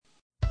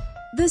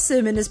This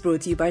sermon is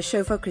brought to you by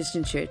Shofar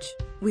Christian Church.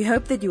 We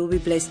hope that you will be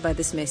blessed by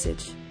this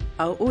message.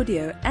 Our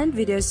audio and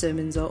video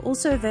sermons are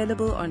also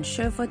available on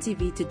Shofar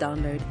TV to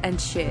download and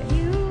share.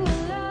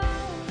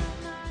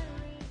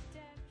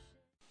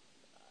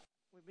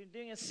 We've been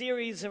doing a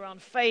series around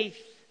faith,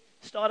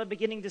 started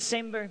beginning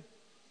December,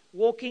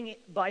 walking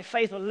by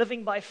faith or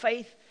living by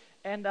faith.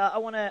 And I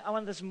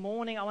want this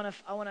morning,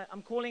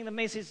 I'm calling the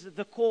message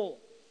the call.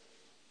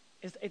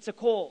 It's a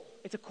call.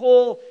 It's a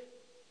call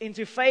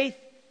into faith.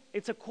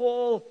 It's a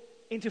call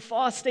into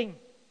fasting.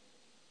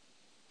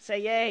 Say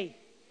yay.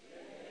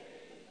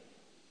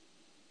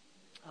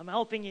 I'm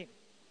helping you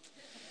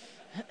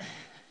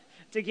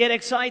to get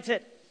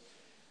excited.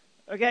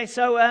 Okay,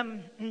 so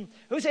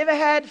who's ever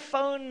had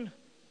phone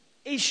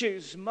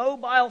issues,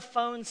 mobile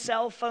phone,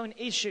 cell phone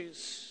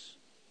issues?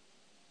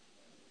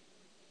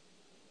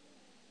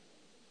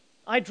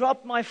 I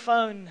dropped my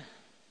phone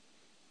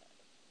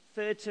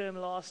third term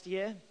last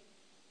year,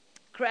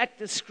 cracked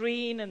the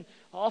screen, and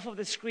half of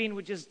the screen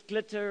would just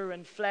glitter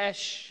and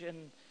flash,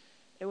 and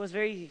it was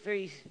very,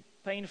 very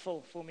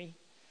painful for me.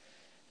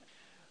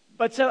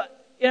 But so,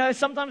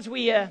 sometimes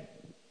we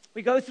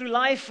go through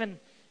life, and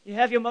you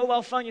have your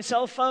mobile phone, your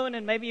cell phone,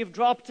 and maybe you've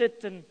dropped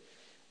it,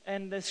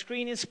 and the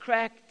screen is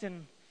cracked,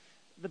 and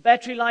the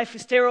battery life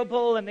is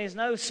terrible, and there's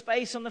no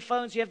space on the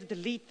phone, so you have to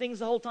delete things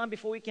the whole time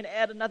before we can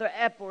add another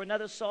app or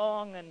another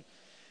song,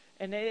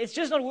 and it's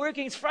just not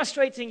working. It's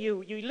frustrating.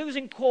 You're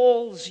losing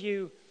calls.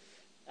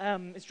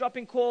 It's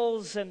dropping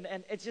calls, and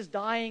it's just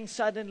dying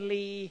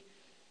suddenly.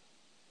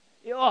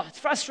 Oh, it's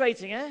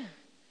frustrating, eh?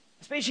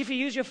 Especially if you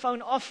use your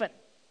phone often.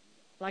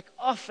 Like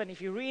often, if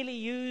you really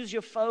use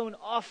your phone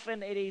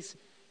often, it is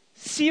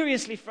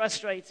seriously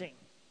frustrating.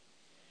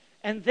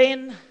 And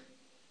then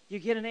you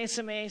get an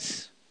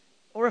SMS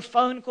or a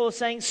phone call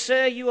saying,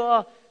 "Sir, you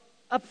are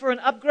up for an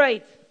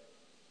upgrade."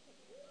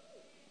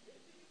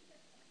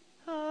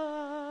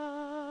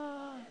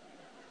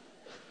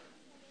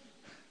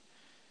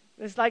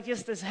 There's like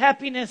just this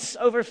happiness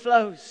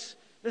overflows,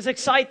 this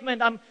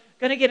excitement. I'm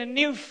going to get a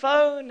new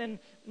phone and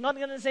I'm not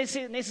going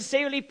to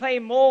necessarily pay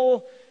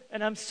more.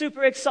 And I'm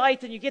super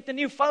excited. You get the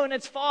new phone,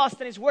 it's fast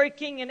and it's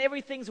working and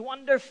everything's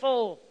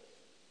wonderful.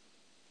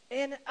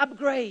 An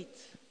upgrade.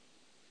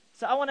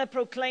 So I want to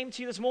proclaim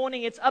to you this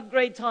morning, it's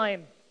upgrade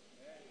time.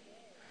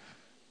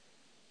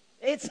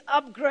 It's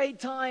upgrade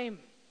time.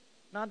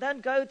 Now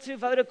don't go to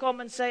Vodacom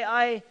and say,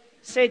 "I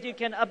said you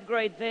can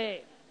upgrade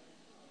there."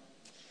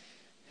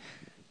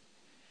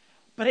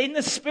 But in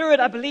the Spirit,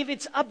 I believe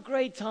it's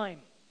upgrade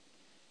time.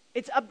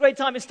 It's upgrade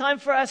time. It's time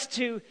for us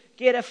to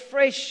get a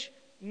fresh,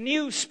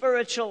 new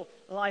spiritual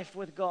life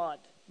with God.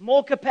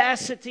 More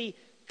capacity,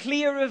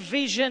 clearer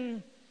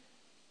vision,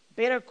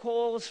 better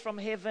calls from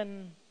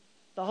heaven,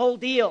 the whole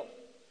deal.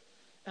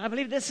 And I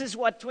believe this is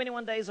what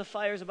 21 Days of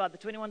Fire is about, the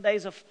 21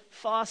 days of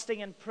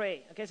fasting and prayer.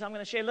 Okay, so I'm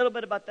going to share a little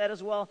bit about that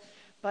as well.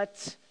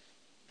 But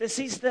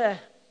it's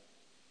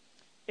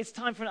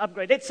time for an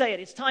upgrade. Let's say it.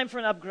 It's time for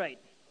an upgrade.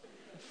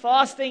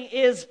 Fasting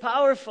is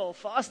powerful.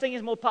 Fasting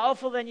is more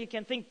powerful than you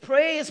can think.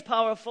 Prayer is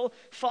powerful.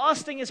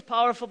 Fasting is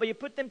powerful, but you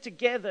put them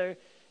together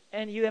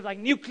and you have like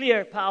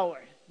nuclear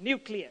power.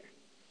 Nuclear.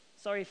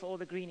 Sorry for all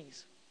the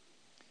greenies.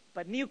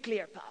 But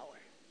nuclear power.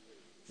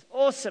 It's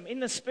awesome in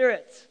the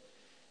Spirit.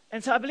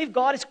 And so I believe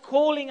God is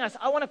calling us.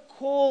 I want to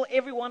call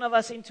every one of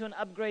us into an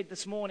upgrade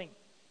this morning.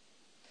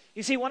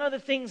 You see, one of the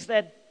things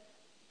that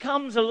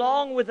comes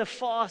along with the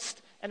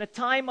fast and a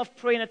time of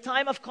prayer and a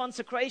time of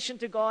consecration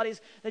to God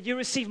is that you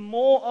receive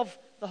more of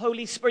the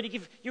Holy Spirit.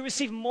 You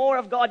receive more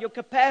of God. Your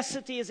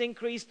capacity is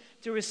increased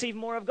to receive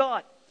more of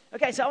God.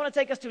 Okay, so I want to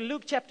take us to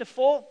Luke chapter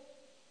 4.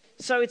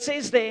 So it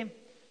says there,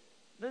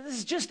 this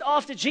is just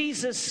after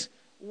Jesus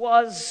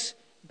was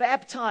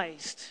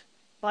baptized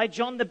by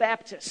John the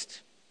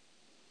Baptist.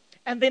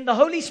 And then the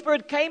Holy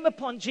Spirit came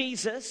upon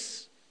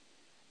Jesus.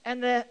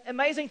 And the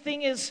amazing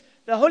thing is,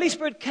 the Holy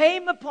Spirit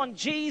came upon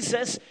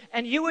Jesus,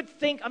 and you would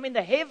think,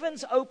 the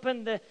heavens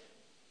open, the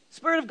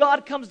Spirit of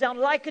God comes down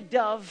like a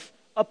dove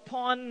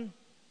upon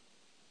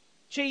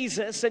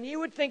Jesus, and you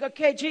would think,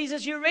 okay,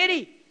 Jesus, you're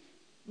ready.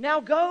 Now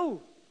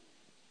go.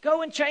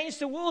 Go and change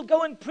the world.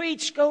 Go and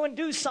preach. Go and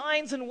do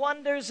signs and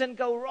wonders and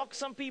go rock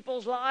some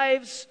people's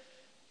lives.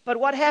 But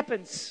what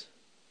happens?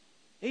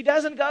 He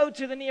doesn't go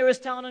to the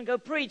nearest town and go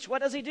preach.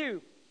 What does he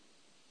do?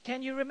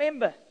 Can you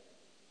remember?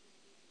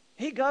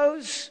 He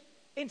goes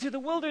into the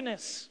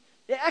wilderness.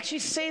 It actually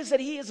says that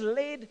he is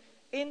led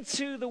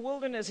into the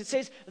wilderness. It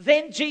says,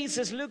 then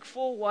Jesus, Luke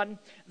 4:1,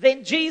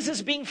 then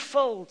Jesus being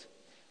filled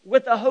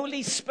with the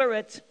Holy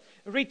Spirit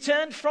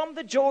returned from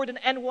the Jordan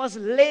and was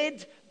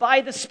led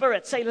by the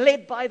Spirit. Say,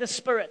 led by the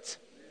Spirit.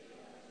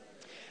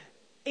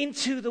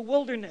 Into the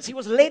wilderness. He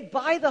was led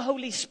by the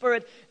Holy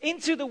Spirit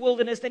into the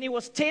wilderness. Then he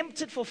was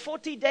tempted for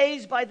 40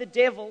 days by the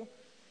devil.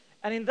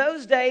 And in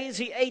those days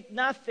he ate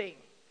nothing.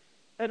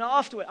 And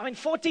afterward,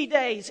 40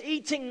 days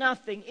eating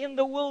nothing in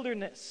the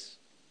wilderness.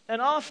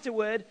 And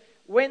afterward,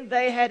 when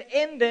they had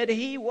ended,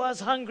 he was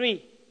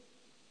hungry.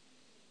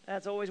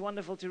 That's always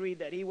wonderful to read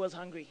that. He was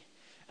hungry.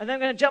 And then I'm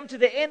going to jump to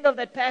the end of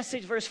that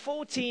passage, verse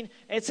 14.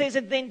 It says,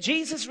 and then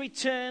Jesus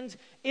returned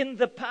in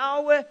the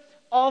power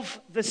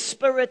of the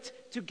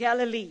Spirit to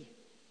Galilee.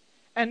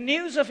 And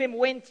news of him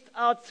went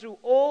out through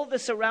all the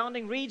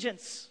surrounding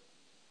regions.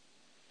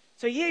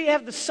 So here you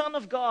have the Son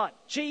of God,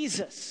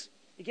 Jesus.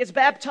 He gets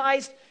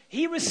baptized.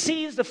 He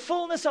receives the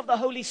fullness of the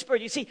Holy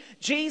Spirit. You see,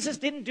 Jesus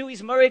didn't do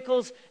his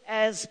miracles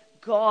as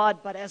God,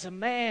 but as a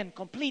man,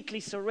 completely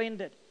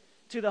surrendered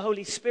to the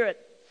Holy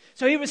Spirit.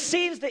 So he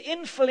receives the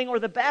infilling or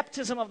the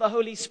baptism of the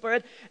Holy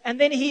Spirit,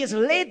 and then he is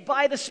led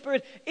by the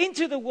Spirit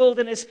into the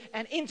wilderness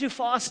and into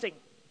fasting.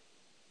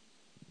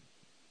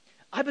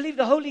 I believe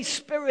the Holy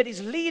Spirit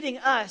is leading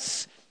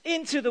us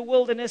into the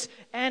wilderness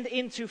and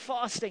into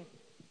fasting.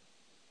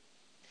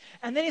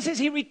 And then he says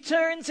he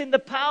returns in the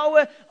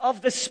power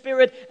of the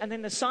Spirit, and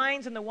then the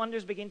signs and the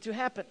wonders begin to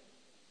happen.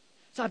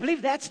 So I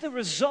believe that's the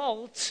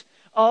result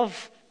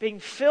of being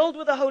filled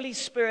with the Holy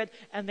Spirit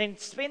and then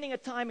spending a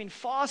time in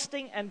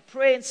fasting and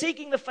prayer and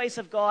seeking the face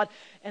of God.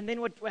 And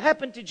then what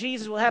happened to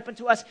Jesus will happen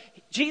to us.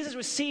 Jesus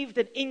received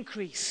an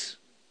increase.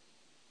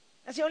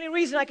 That's the only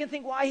reason I can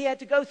think why he had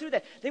to go through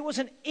that. There was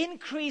an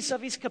increase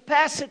of his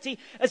capacity.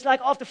 It's like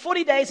after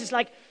 40 days, it's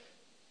like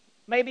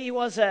maybe he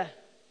was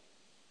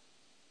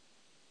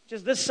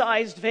just this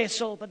sized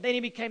vessel, but then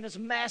he became this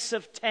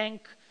massive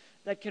tank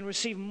that can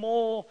receive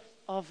more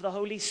of the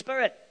Holy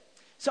Spirit.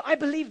 So I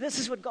believe this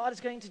is what God is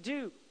going to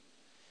do.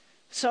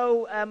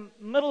 So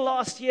middle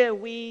last year,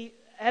 we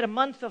had a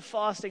month of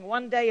fasting,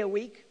 1 day a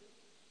week.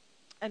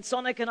 And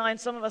Sonic and I and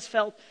some of us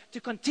felt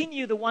to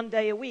continue the 1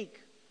 day a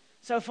week.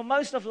 So for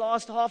most of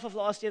half of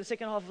last year, the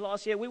second half of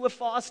last year, we were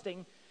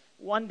fasting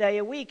 1 day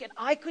a week. And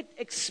I could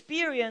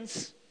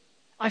experience,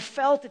 I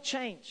felt a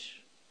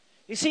change.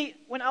 You see,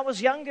 when I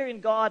was younger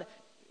in God,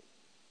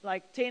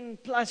 like 10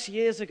 plus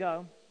years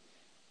ago,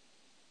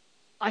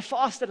 I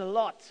fasted a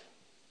lot.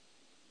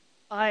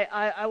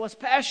 I was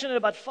passionate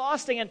about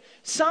fasting, and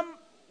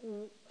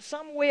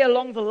somewhere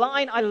along the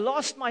line, I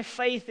lost my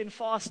faith in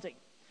fasting.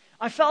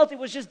 I felt it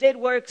was just dead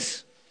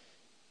works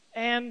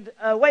and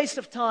a waste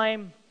of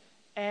time,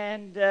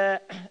 and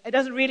it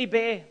doesn't really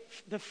bear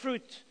the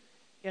fruit,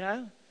 you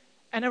know.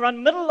 And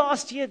around middle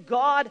last year,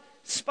 God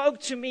spoke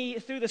to me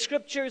through the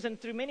scriptures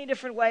and through many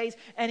different ways,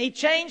 and he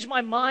changed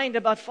my mind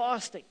about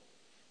fasting.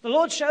 The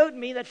Lord showed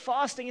me that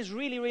fasting is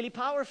really, really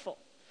powerful.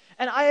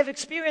 And I have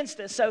experienced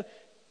this. So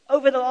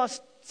over the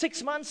last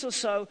 6 months or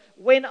so,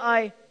 when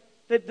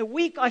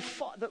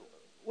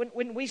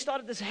when we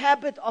started this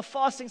habit of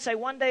fasting, say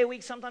 1 day a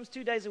week, sometimes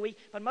 2 days a week,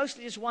 but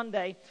mostly just 1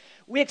 day,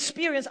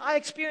 I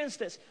experienced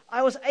this.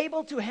 I was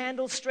able to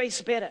handle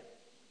stress better.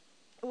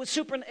 It was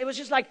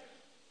just like,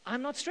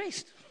 I'm not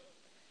stressed.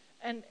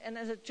 And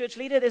as a church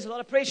leader, there's a lot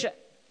of pressure.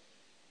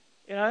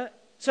 You know?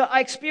 So I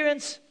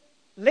experienced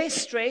less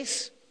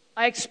stress,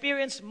 I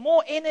experienced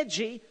more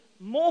energy,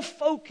 more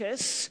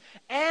focus,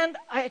 and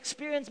I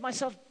experienced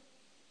myself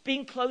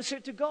being closer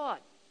to God.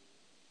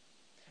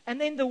 And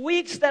then the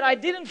weeks that I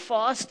didn't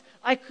fast,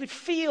 I could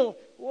feel,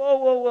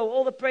 whoa,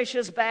 all the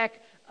pressure's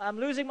back. I'm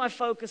losing my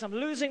focus. I'm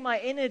losing my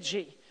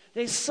energy.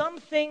 There's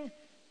something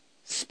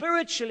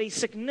spiritually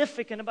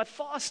significant about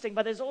fasting,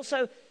 but there's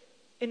also,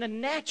 in the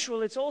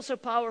natural, it's also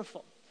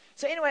powerful.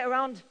 So anyway,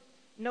 around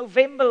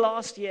November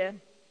last year,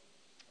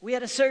 we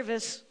had a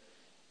service.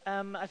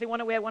 I think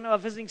we had one of our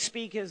visiting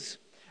speakers.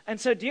 And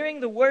so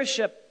during the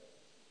worship,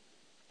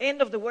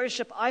 end of the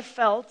worship, I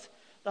felt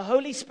the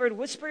Holy Spirit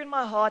whisper in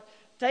my heart,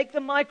 take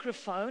the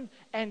microphone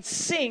and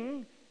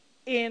sing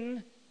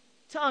in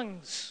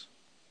tongues.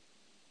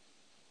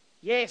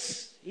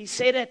 Yes, he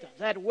said it,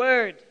 that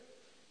word,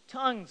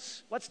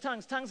 tongues. What's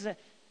tongues? Tongues is a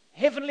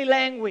heavenly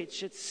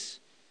language. It's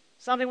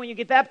something when you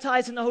get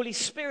baptized in the Holy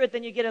Spirit,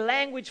 then you get a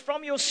language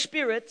from your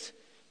spirit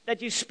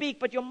that you speak,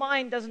 but your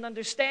mind doesn't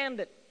understand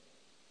it.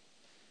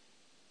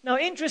 Now,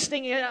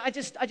 interesting, I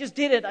just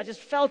did it. I just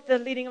felt the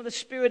leading of the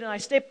Spirit, and I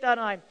stepped out,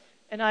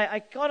 and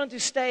I got onto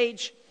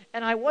stage,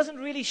 and I wasn't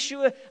really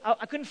sure.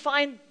 I couldn't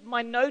find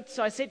my notes,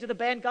 so I said to the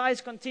band,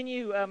 guys,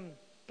 continue,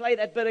 play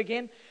that bit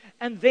again.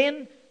 And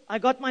then I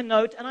got my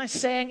note, and I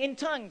sang in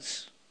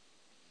tongues.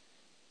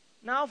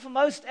 Now, for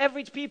most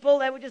average people,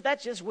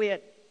 that's just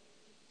weird.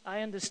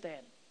 I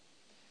understand.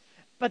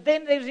 But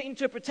then there's an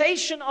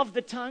interpretation of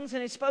the tongues,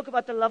 and it spoke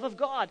about the love of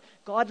God.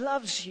 God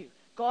loves you.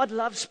 God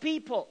loves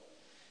people.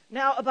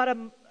 Now, about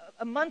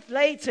a month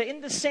later, in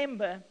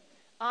December,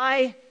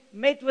 I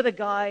met with a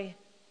guy.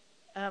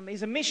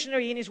 He's a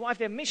missionary, he and his wife.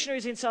 They're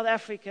missionaries in South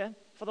Africa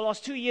for the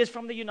last 2 years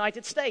from the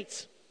United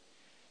States.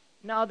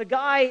 Now, the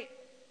guy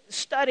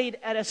studied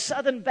at a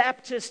Southern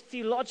Baptist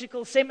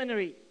theological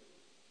seminary.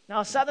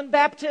 Now, Southern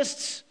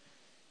Baptists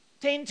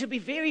tend to be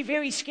very,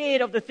 very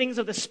scared of the things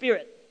of the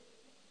Spirit.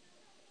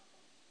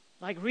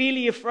 Like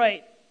really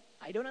afraid.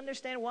 I don't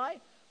understand why,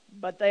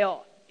 but they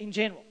are in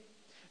general.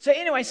 So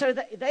anyway,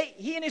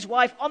 he and his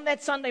wife, on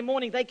that Sunday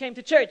morning, they came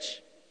to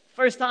church.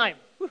 First time.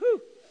 Woohoo!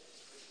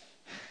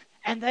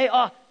 And they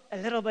are a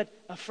little bit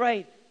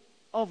afraid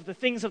of the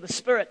things of the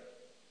Spirit.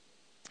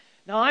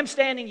 Now I'm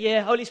standing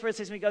here. Holy Spirit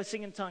says to me, go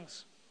sing in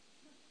tongues.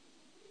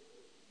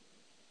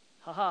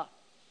 Ha.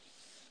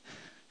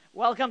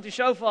 welcome to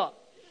Shofar.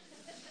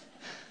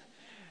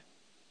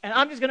 And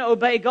I'm just going to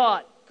obey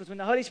God, because when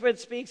the Holy Spirit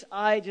speaks,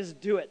 I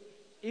just do it,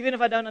 even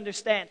if I don't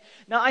understand.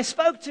 Now, I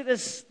spoke to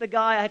the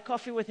guy, I had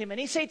coffee with him, and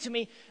he said to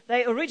me,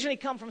 they originally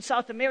come from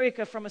South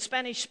America, from a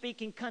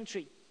Spanish-speaking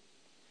country.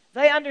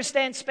 They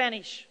understand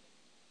Spanish.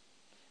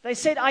 They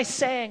said I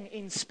sang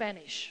in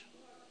Spanish.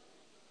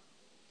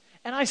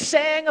 And I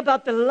sang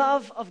about the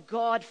love of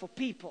God for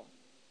people.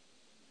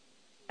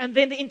 And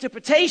then the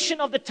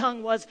interpretation of the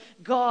tongue was,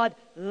 God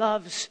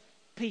loves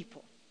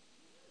people.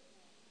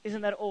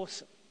 Isn't that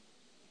awesome?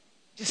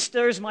 Just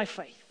stirs my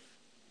faith.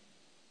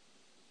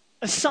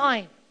 A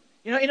sign.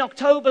 You know, in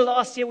October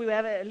last year, we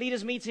had a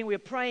leaders meeting, we were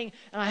praying,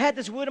 and I had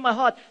this word in my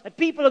heart that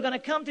people are going to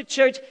come to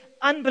church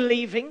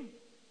unbelieving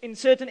in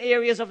certain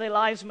areas of their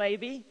lives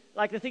maybe,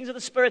 like the things of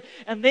the Spirit,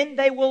 and then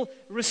they will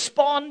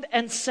respond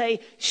and say,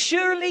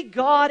 surely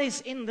God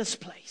is in this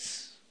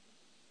place.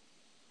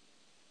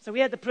 So we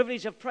had the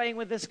privilege of praying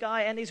with this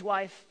guy and his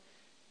wife.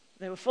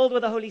 They were filled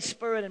with the Holy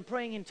Spirit and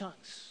praying in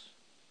tongues.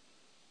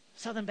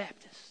 Southern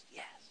Baptist.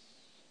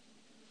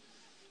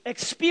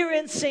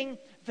 Experiencing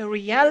the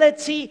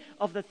reality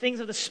of the things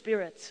of the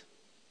Spirit.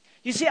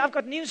 You see, I've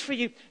got news for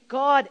you.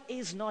 God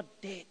is not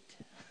dead.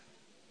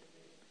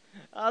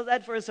 How's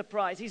that for a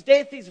surprise? His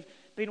death has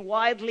been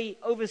widely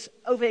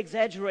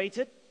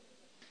over-exaggerated.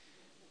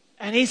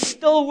 And He's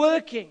still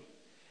working.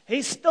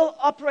 He's still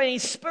operating.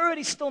 His Spirit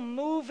is still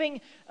moving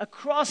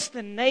across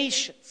the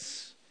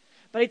nations.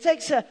 But it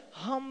takes a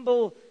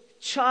humble,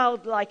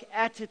 childlike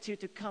attitude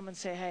to come and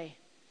say, hey,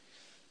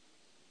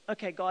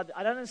 okay, God,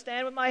 I don't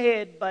understand with my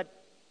head,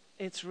 but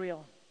it's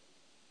real.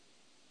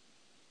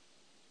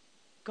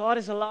 God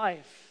is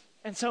alive.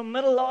 And so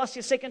middle last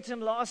year, second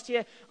term last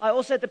year, I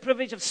also had the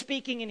privilege of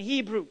speaking in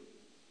Hebrew.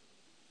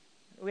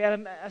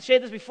 I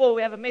shared this before.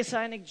 We have a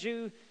Messianic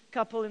Jew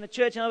couple in the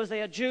church. In other words,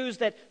 they are Jews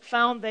that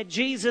found that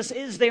Jesus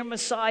is their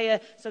Messiah,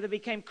 so they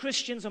became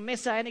Christians or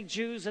Messianic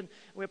Jews, and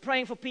we're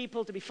praying for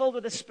people to be filled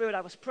with the Spirit.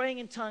 I was praying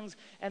in tongues,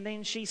 and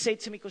then she said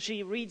to me, because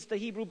she reads the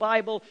Hebrew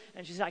Bible,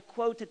 and she said, I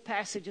quoted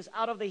passages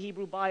out of the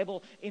Hebrew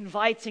Bible,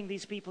 inviting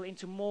these people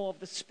into more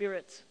of the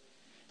Spirit.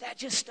 That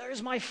just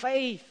stirs my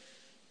faith.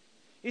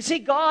 You see,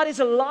 God is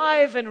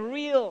alive and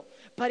real,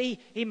 but He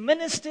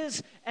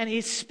ministers and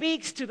He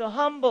speaks to the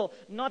humble,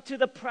 not to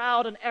the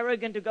proud and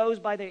arrogant who goes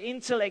by their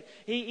intellect.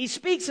 He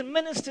speaks and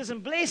ministers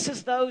and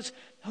blesses those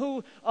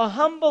who are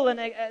humble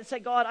and say,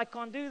 God, I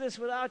can't do this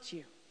without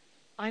you.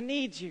 I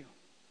need you.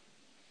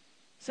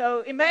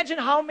 So imagine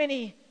how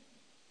many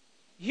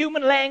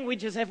human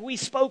languages have we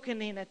spoken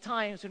in at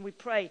times when we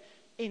pray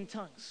in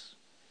tongues.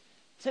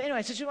 So anyway,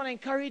 I just want to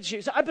encourage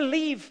you. So I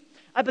believe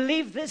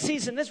this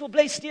is, and this will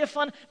bless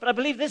Stefan, but I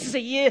believe this is a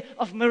year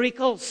of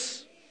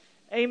miracles.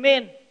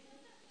 Amen.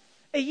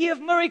 A year of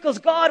miracles.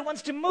 God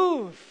wants to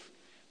move.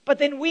 But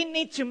then we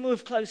need to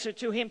move closer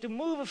to Him, to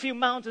move a few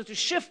mountains, to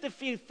shift a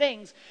few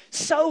things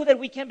so that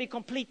we can be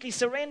completely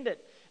surrendered.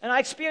 And I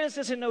experienced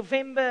this in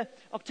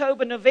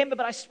October, November,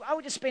 but I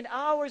would just spend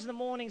hours in the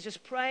mornings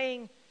just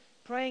praying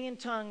in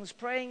tongues,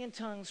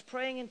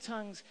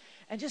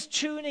 and just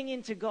tuning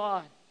into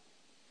God.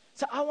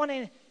 So I want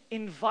to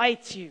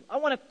invite you. I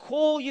want to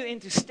call you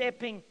into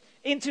stepping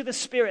into the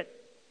Spirit.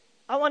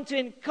 I want to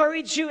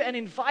encourage you and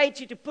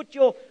invite you to put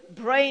your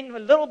brain a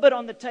little bit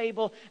on the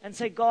table and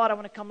say, God, I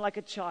want to come like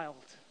a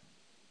child.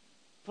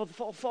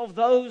 For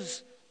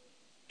those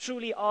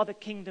truly are the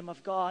kingdom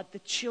of God, the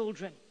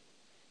children.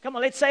 Come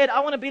on, let's say it.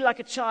 I want to be like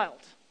a child.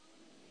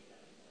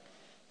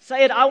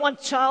 Say it. I want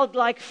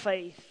childlike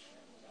faith.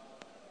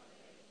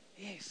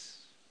 Yes.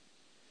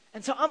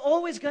 And so I'm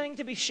always going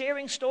to be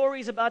sharing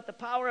stories about the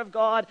power of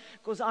God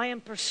because I am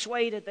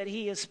persuaded that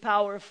He is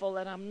powerful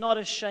and I'm not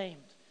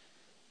ashamed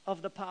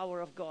of the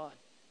power of God.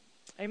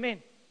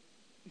 Amen.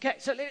 Okay,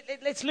 so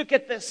let's look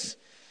at this.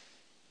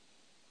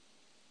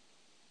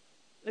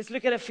 Let's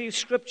look at a few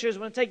scriptures.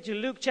 I want to take you to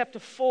Luke chapter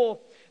 4,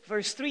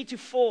 verse 3 to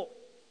 4.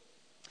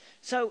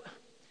 So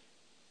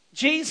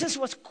Jesus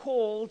was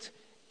called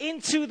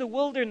into the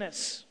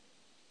wilderness.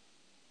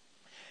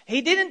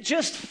 He didn't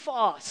just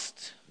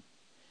fast.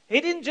 He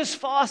didn't just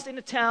fast in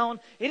a town.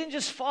 He didn't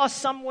just fast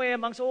somewhere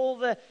amongst all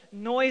the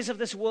noise of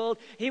this world.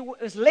 He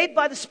was led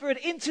by the Spirit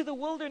into the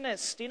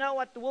wilderness. Do you know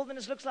what the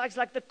wilderness looks like? It's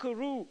like the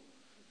Karoo.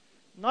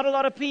 Not a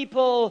lot of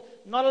people,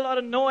 not a lot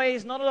of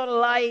noise, not a lot of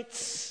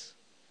lights.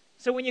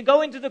 So when you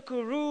go into the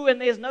Karoo and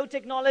there's no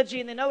technology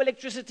and there's no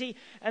electricity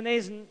and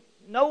there's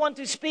no one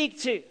to speak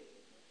to,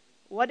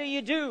 what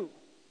do?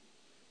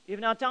 You've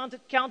now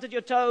counted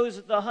your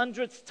toes the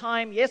 100th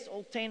time. Yes,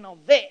 all 10 are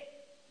there.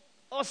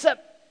 Awesome.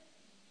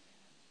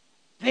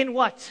 Then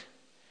what?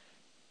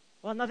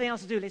 Well, nothing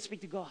else to do. Let's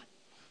speak to God.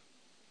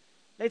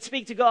 Let's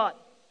speak to God.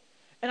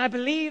 And I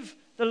believe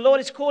the Lord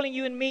is calling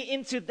you and me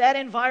into that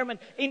environment,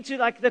 into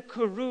like the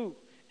Karoo,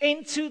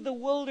 into the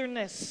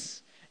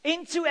wilderness,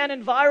 into an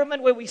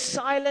environment where we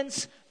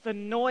silence the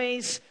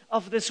noise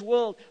of this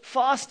world.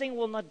 Fasting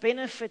will not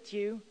benefit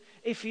you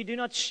if you do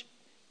not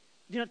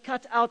Do not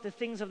cut out the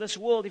things of this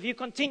world. If you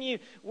continue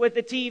with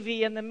the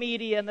TV and the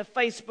media and the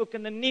Facebook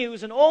and the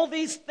news and all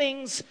these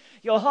things,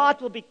 your heart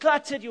will be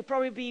cluttered. You'll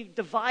probably be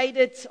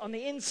divided on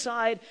the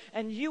inside,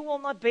 and you will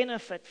not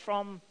benefit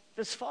from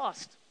this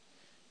fast.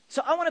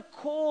 So I want to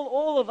call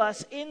all of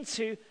us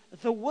into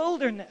the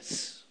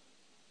wilderness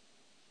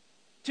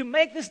to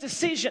make this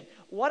decision.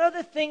 What are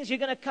the things you're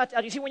going to cut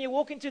out? You see, when you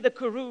walk into the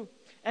Karoo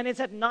and it's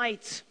at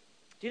night,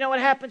 do you know what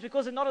happens?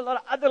 Because there's not a lot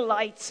of other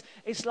lights,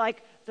 it's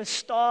like the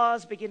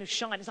stars begin to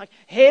shine. It's like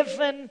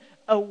heaven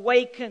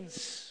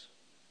awakens.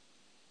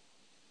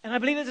 And I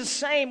believe it's the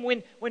same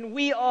when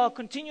we are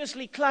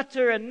continuously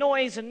clutter and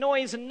noise and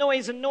noise and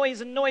noise and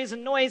noise and noise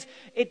and noise.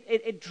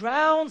 It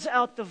drowns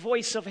out the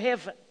voice of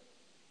heaven.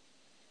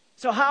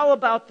 So how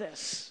about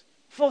this?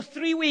 For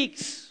 3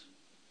 weeks,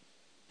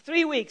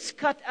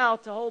 cut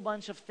out a whole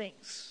bunch of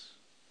things.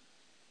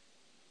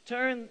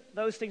 Turn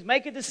those things.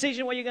 Make a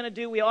decision what you're going to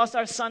do. We asked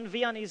our son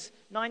Vian, he's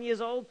 9 years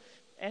old,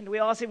 and we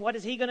asked him what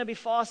is he going to be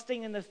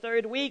fasting in the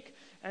 3rd week.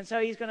 And so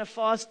he's going to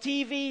fast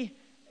TV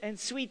and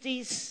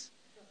sweeties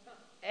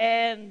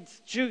and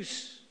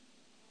juice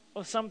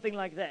or something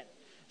like that.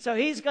 So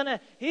he's going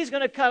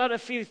to cut out a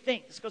few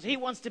things because he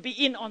wants to be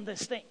in on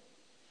this thing.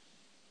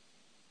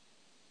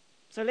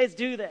 So let's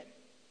do that.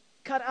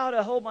 Cut out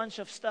a whole bunch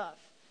of stuff.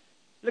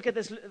 Look at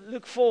this,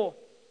 Luke 4,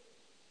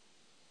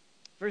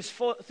 verse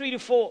 3 to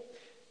 4.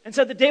 And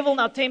so the devil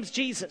now tempts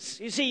Jesus.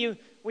 You see,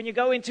 when you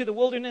go into the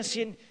wilderness,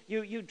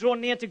 you draw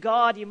near to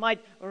God, you might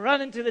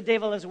run into the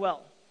devil as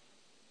well.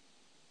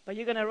 But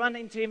you're going to run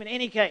into him in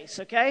any case,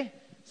 okay?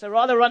 So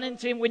rather run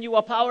into him when you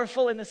are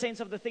powerful in the sense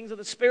of the things of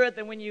the Spirit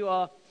than when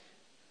you're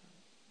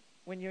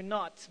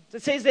not. So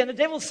it says then, the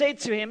devil said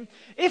to him,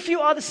 if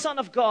you are the Son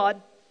of God,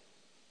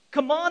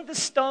 command the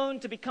stone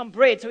to become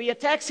bread. So he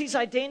attacks his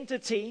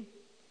identity.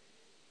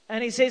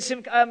 And he says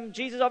to him,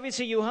 Jesus,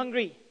 obviously you're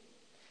hungry.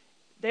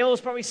 The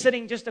devil's probably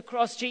sitting just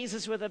across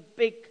Jesus with a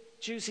big,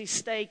 juicy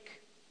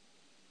steak.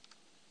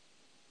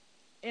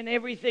 And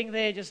everything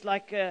there, just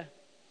like a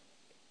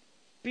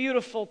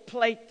beautiful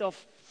plate of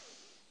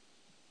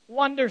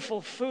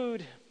wonderful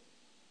food.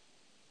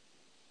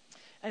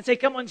 And say,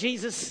 come on,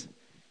 Jesus,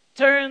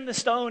 turn the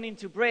stone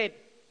into bread.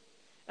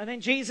 And then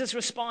Jesus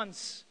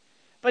responds.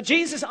 But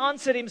Jesus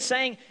answered him,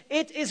 saying,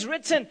 it is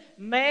written,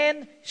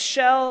 man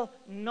shall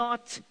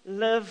not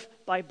live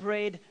by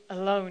bread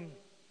alone,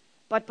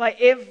 but by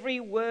every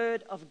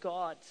word of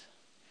God.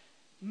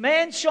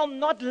 Man shall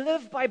not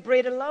live by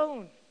bread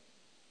alone.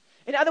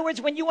 In other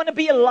words, when you want to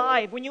be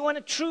alive, when you want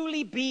to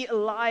truly be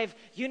alive,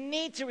 you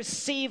need to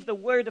receive the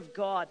word of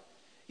God.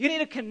 You need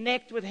to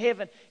connect with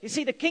heaven. You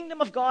see, the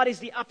kingdom of God is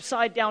the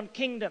upside down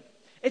kingdom.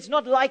 It's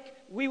not like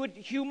we would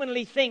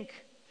humanly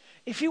think.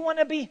 If you want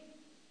to be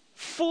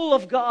full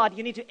of God,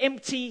 you need to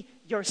empty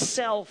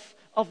yourself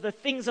of the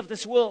things of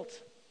this world.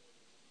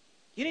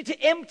 You need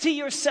to empty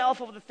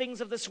yourself of the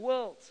things of this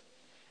world.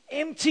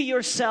 Empty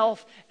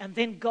yourself, and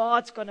then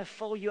God's going to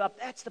fill you up.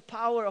 That's the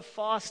power of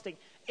fasting.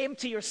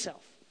 Empty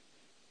yourself.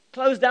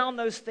 Close down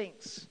those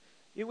things.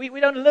 We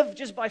don't live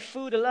just by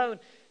food alone.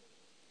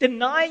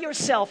 Deny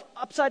yourself,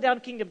 upside down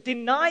kingdom.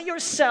 Deny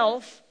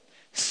yourself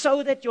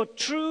so that your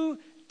true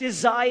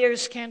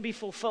desires can be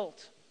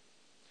fulfilled.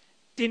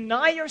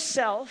 Deny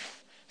yourself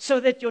so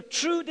that your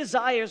true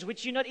desires,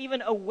 which you're not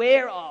even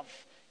aware of,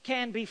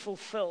 can be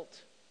fulfilled.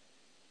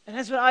 And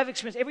that's what I've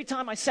experienced. Every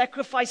time I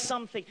sacrifice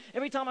something,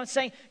 every time I'm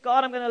saying,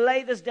 God, I'm going to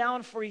lay this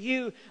down for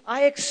you,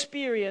 I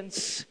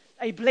experience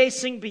a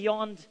blessing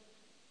beyond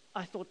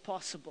I thought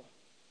possible.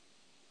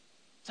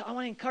 So I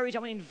want to encourage, I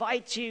want to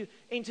invite you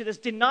into this.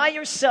 Deny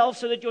yourself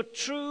so that your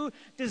true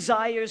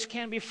desires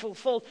can be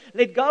fulfilled.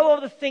 Let go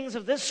of the things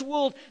of this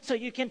world so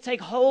you can take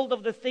hold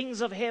of the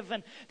things of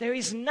heaven. There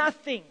is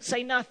nothing,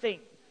 say nothing,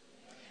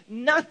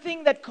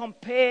 nothing that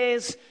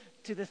compares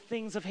to the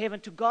things of heaven,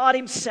 to God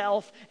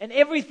himself and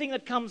everything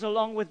that comes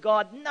along with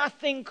God.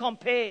 Nothing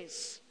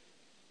compares.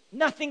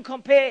 Nothing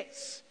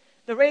compares.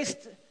 The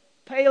rest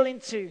pale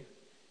into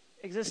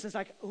existence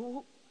like,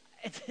 ooh,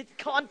 it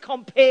can't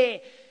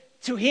compare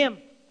to him.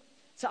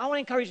 So I want to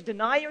encourage you,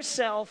 deny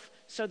yourself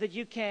so that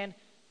you can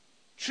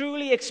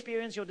truly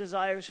experience your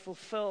desires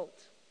fulfilled.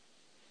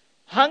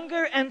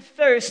 Hunger and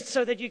thirst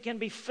so that you can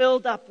be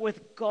filled up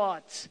with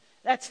God.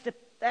 That's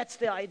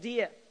the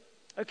idea.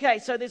 Okay,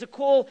 so there's a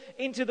call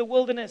into the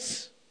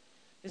wilderness.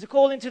 There's a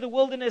call into the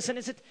wilderness, and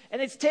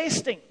it's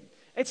testing.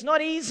 It's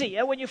not easy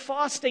when you're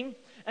fasting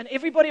and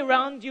everybody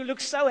around you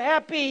looks so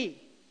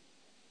happy.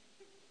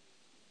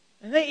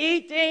 And they're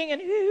eating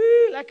and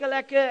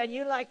laka, and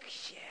you're like,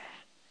 yeah.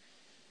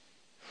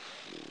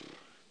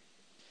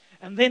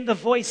 And then the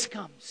voice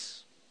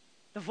comes.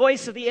 The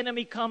voice of the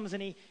enemy comes,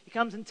 and he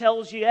comes and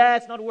tells you,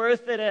 it's not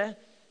worth it.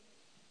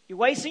 You're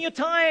wasting your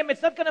time.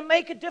 It's not going to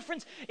make a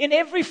difference. In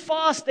every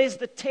fast, there's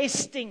the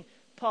testing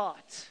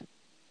part.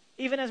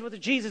 Even as with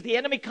Jesus, the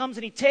enemy comes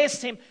and he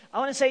tests him. I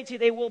want to say to you,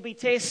 there will be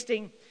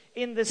testing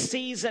in this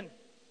season.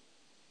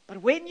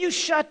 But when you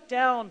shut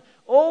down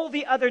all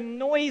the other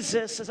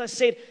noises, as I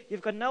said,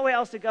 you've got nowhere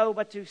else to go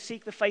but to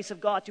seek the face of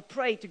God, to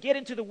pray, to get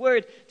into the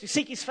Word, to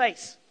seek His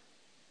face.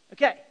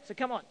 Okay, so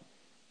come on.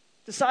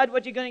 Decide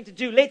what you're going to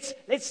do. Let's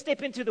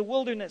step into the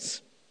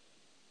wilderness.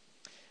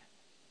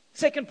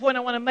 Second point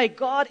I want to make,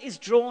 God is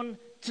drawn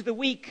to the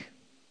weak.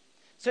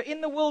 So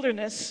in the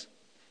wilderness,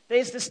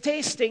 there's this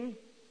testing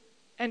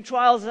and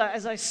trials,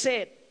 as I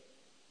said.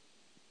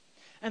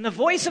 And the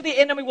voice of the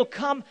enemy will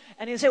come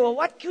and he'll say, well,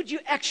 what could you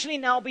actually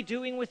now be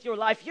doing with your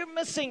life? You're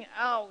missing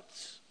out.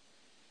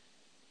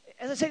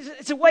 As I said,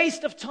 it's a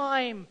waste of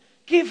time.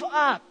 Give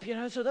up,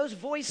 so those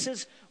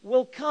voices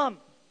will come.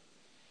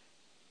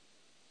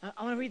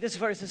 I want to read this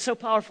verse. It's so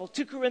powerful.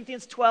 2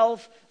 Corinthians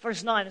 12,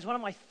 verse 9. It's one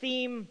of my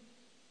theme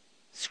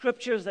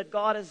scriptures that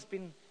God has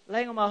been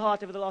laying on my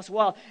heart over the last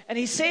while. And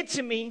he said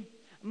to me,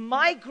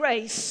 my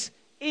grace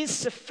is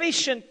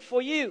sufficient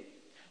for you,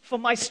 for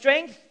my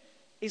strength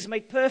is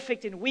made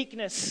perfect in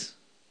weakness.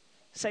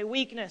 Say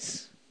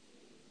weakness.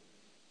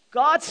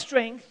 God's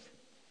strength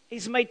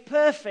is made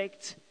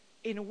perfect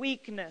in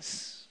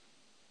weakness.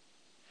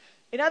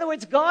 In other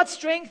words, God's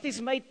strength is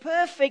made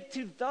perfect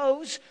to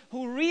those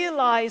who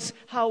realize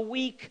how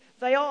weak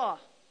they are.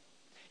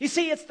 You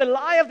see, it's the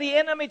lie of the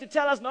enemy to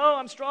tell us, no,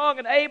 I'm strong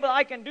and able,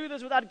 I can do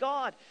this without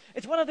God.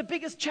 It's one of the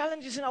biggest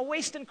challenges in our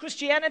Western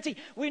Christianity.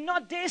 We're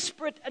not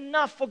desperate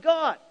enough for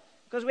God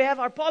because we have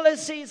our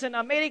policies and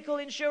our medical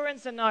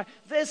insurance and our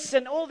this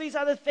and all these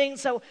other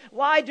things. So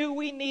why do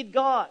we need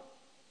God?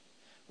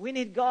 We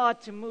need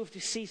God to move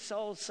to see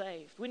souls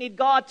saved. We need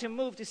God to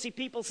move to see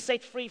people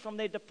set free from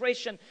their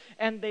depression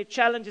and their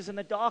challenges and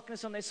the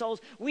darkness on their souls.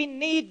 We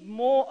need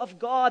more of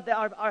God.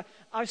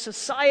 Our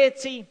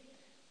society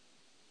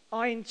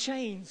are in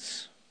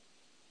chains.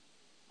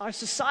 Our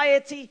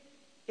society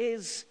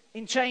is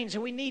in chains,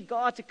 and we need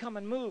God to come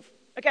and move.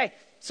 Okay,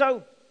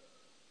 so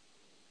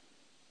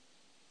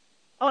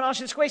I want to ask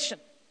you this question.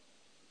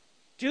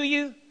 Do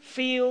you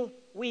feel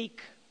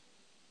weak?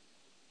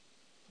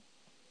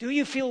 Do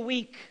you feel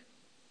weak?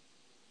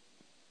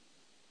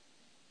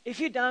 If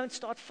you don't,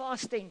 start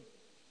fasting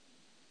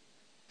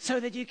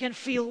so that you can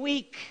feel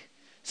weak,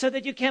 so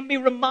that you can be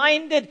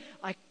reminded,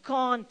 I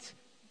can't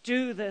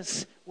do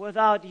this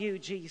without you,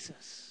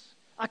 Jesus.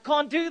 I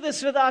can't do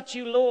this without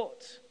you, Lord.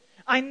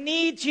 I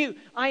need you.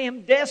 I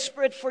am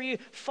desperate for you.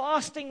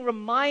 Fasting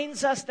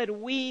reminds us that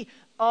we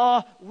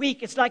are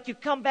weak. It's like you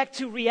come back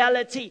to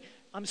reality.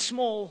 I'm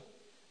small.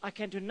 I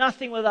can do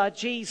nothing without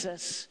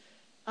Jesus.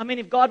 I mean,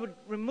 if God would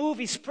remove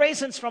His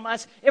presence from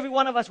us, every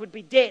one of us would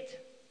be dead.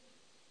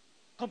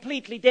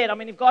 Completely dead. I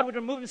mean, if God would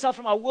remove Himself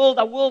from our world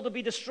would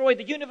be destroyed.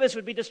 The universe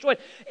would be destroyed.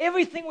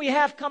 Everything we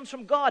have comes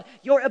from God.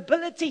 Your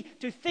ability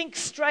to think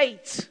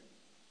straight.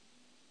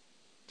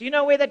 Do you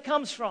know where that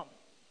comes from?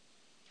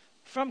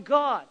 From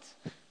God.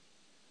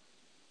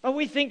 But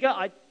we think,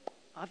 I'm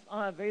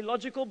a very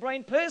logical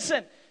brain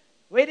person.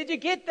 Where did you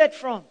get that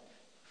from?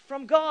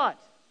 From God.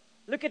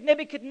 Look at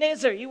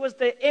Nebuchadnezzar. He was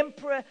the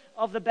emperor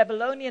of the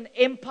Babylonian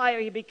Empire.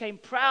 He became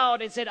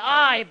proud and said,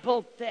 I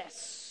built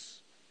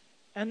this.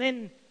 And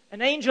then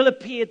an angel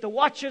appeared. The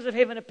watchers of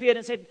heaven appeared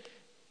and said,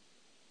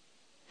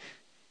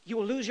 you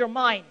will lose your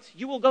mind.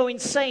 You will go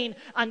insane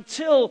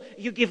until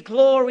you give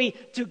glory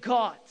to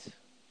God.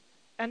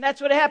 And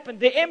that's what happened.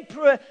 The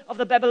emperor of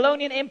the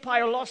Babylonian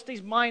Empire lost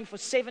his mind for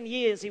 7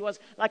 years. He was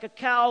like a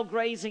cow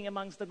grazing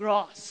amongst the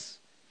grass.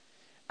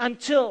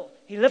 Until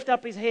he lifted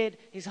up his head,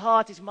 his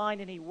heart, his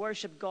mind, and he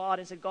worshiped God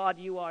and said, God,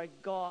 you are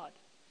God,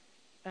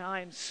 and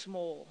I am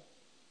small.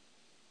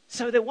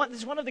 So this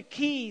is one of the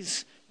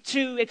keys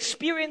to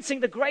experiencing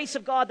the grace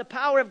of God, the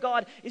power of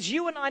God, is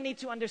you and I need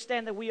to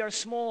understand that we are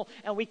small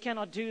and we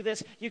cannot do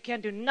this. You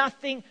can do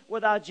nothing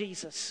without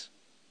Jesus.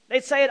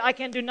 Let's say it, I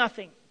can do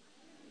nothing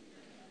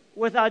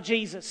without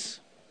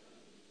Jesus.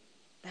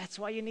 That's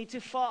why you need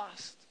to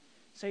fast,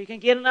 so you can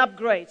get an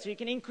upgrade, so you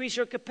can increase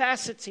your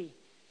capacity.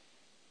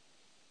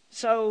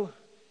 So,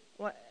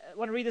 I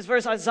want to read this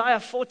verse, Isaiah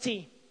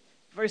 40,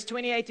 verse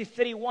 28 to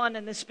 31,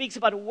 and this speaks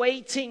about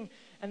waiting.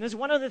 And there's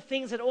one of the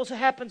things that also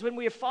happens when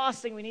we are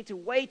fasting. We need to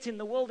wait in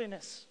the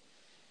wilderness.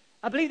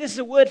 I believe this is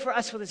a word for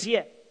us for this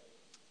year.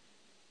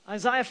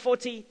 Isaiah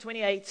 40,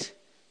 28,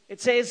 it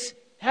says,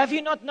 have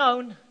you not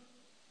known,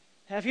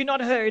 have you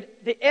not heard,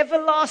 the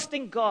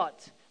everlasting God,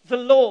 the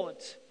Lord,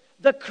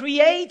 the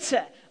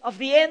creator of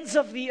the ends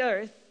of the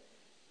earth,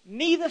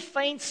 neither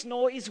faints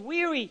nor is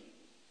weary.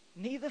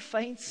 Neither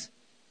faints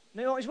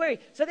nor is weary.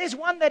 So there's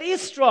one that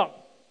is strong.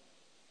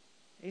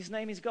 His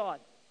name is God.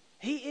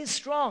 He is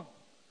strong.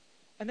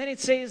 And then it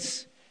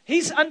says,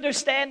 His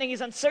understanding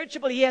is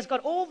unsearchable. He has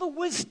got all the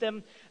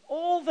wisdom,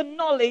 all the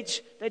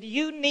knowledge that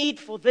you need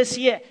for this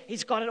year.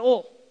 He's got it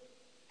all.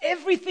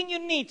 Everything you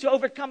need to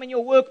overcome in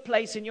your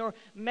workplace, in your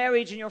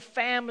marriage, in your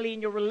family,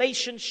 in your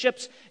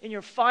relationships, in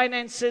your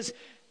finances.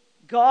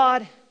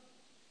 God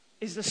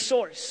is the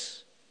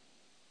source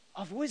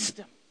of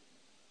wisdom.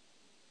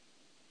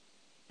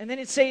 And then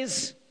it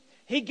says,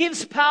 He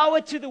gives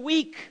power to the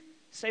weak.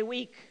 Say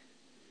weak.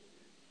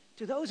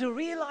 To those who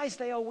realize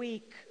they are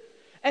weak.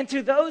 And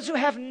to those who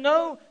have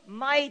no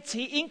might,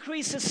 He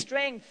increases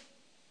strength.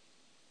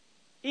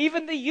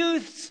 Even the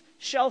youths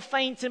shall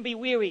faint and be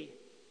weary.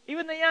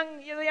 Even the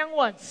young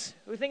ones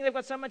who think they've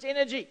got so much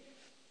energy.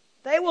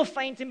 They will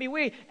faint and be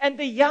weary, and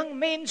the young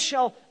men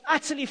shall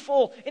utterly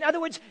fall. In other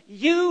words,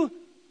 you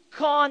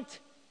can't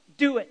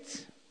do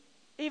it.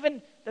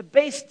 Even the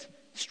best,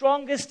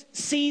 strongest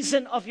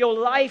season of your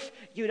life,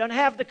 you don't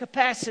have the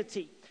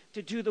capacity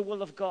to do the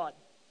will of God.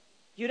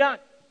 You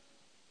don't.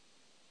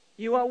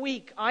 You are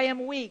weak. I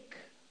am weak.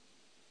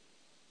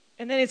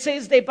 And then it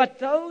says there, but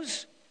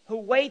those who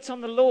wait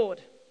on the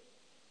Lord,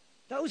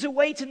 those who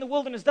wait in the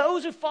wilderness,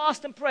 those who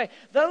fast and pray,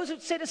 those who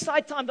set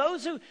aside time,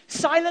 those who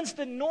silence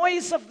the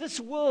noise of this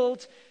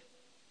world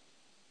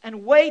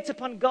and wait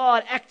upon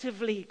God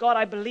actively. God,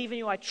 I believe in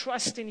you. I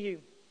trust in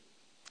you.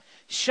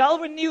 Shall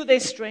renew their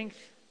strength.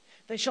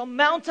 They shall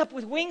mount up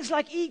with wings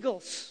like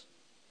eagles.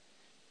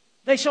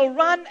 They shall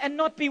run and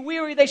not be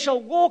weary. They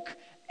shall walk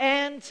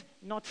and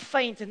not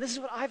faint. And this is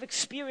what I've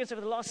experienced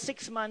over the last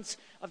 6 months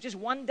of just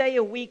 1 day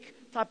a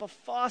week type of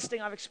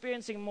fasting. I'm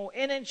experiencing more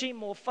energy,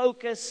 more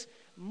focus,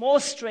 more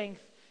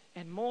strength,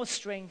 and more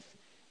strength,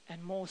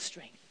 and more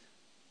strength.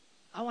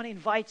 I want to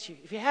invite you.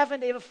 If you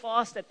haven't ever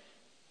fasted,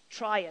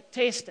 try it,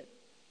 test it.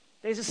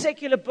 There's a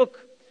secular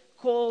book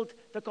called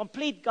The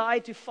Complete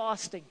Guide to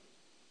Fasting.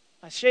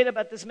 I shared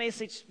about this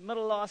message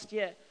middle last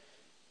year.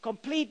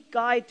 Complete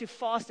Guide to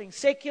Fasting.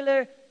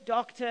 Secular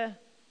doctor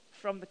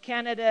from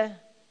Canada.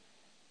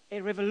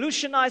 It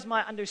revolutionized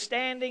my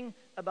understanding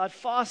about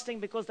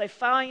fasting because they're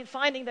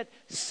finding that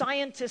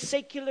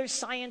secular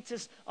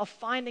scientists are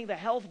finding the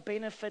health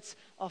benefits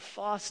of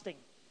fasting.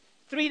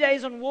 3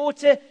 days on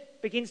water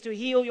begins to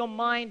heal your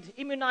mind,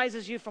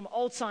 immunizes you from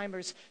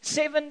Alzheimer's.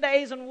 7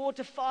 days on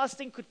water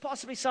fasting could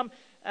possibly some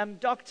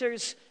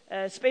doctors,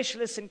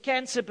 specialists in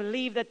cancer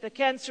believe that the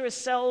cancerous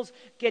cells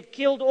get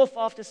killed off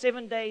after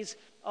 7 days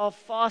of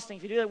fasting.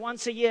 If you do that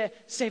once a year,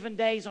 7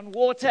 days on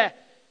water,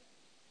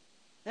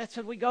 that's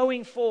what we're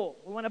going for.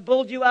 We want to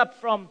build you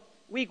up from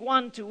week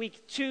 1 to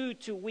week 2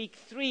 to week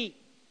 3.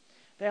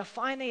 They are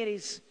finding it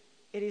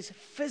is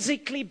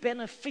physically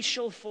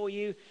beneficial for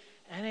you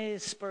and it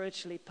is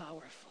spiritually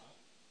powerful.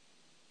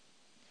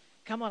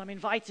 Come on, I'm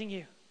inviting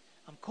you.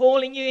 I'm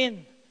calling you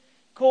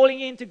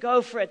in to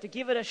go for it, to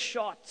give it a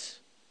shot.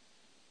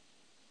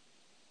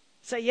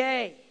 Say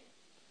yay.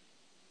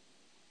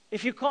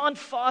 If you can't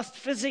fast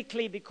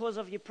physically because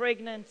of you're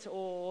pregnant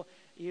or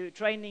you're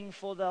training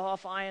for the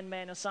half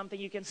Ironman or something,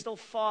 you can still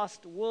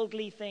fast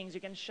worldly things.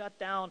 You can shut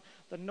down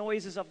the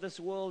noises of this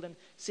world and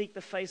seek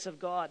the face of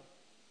God.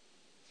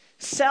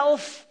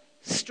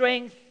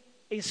 Self-strength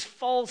is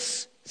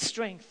false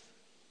strength.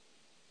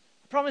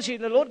 I promise you,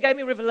 the Lord gave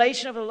me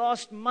revelation over the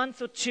last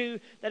month or two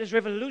that is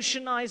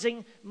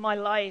revolutionizing my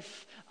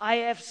life. I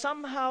have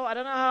somehow, I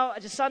don't know how,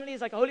 just suddenly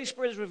it's like the Holy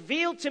Spirit has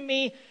revealed to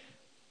me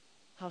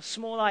how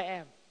small I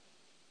am.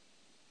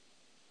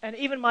 And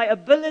even my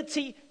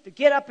ability to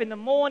get up in the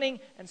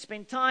morning and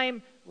spend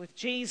time with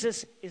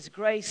Jesus is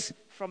grace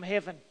from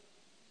heaven.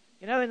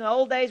 You know, in the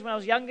old days when I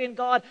was younger in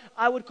God,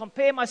 I would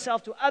compare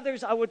myself to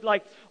others. I would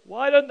like,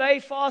 why don't they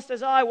fast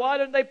as I? Why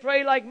don't they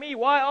pray like me?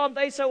 Why aren't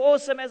they so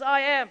awesome as I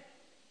am?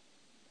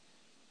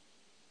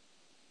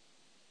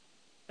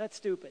 That's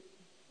stupid.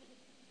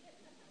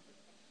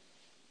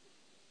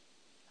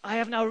 I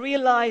have now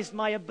realized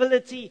my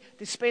ability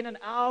to spend an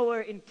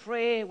hour in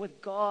prayer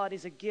with God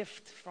is a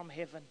gift from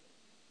heaven.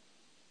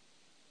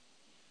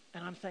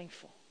 And I'm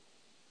thankful.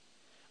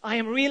 I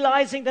am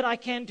realizing that I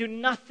can do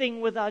nothing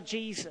without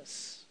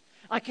Jesus.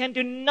 I can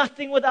do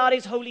nothing without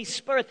His Holy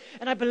Spirit.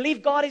 And I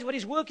believe God is what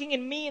He's working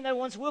in me and that He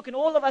wants to work in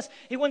all of us.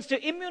 He wants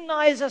to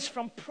immunize us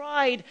from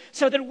pride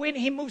so that when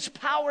He moves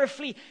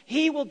powerfully,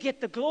 He will get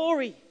the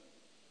glory.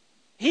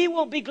 He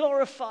will be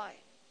glorified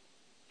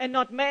and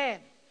not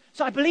man.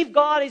 So I believe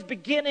God is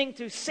beginning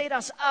to set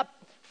us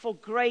up for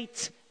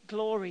great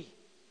glory.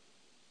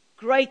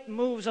 Great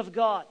moves of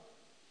God.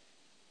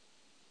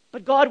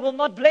 But God will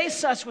not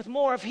bless us with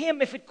more of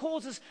Him if it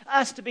causes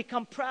us to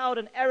become proud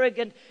and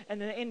arrogant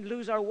and in the end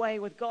lose our way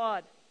with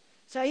God.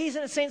 So He's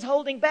in a sense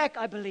holding back,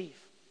 I believe,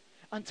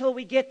 until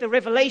we get the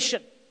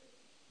revelation.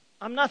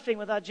 I'm nothing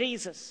without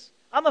Jesus.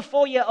 I'm a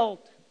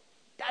 4-year-old.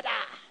 Dada!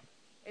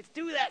 Let's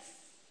do this.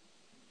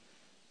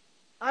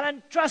 I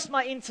don't trust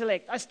my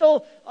intellect. I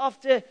still,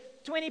 after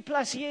 20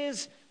 plus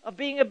years of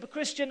being a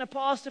Christian, a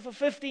pastor for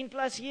 15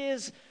 plus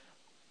years,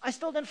 I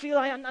still don't feel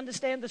I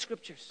understand the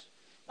scriptures.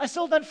 I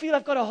still don't feel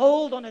I've got a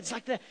hold on it. It's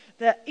like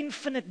the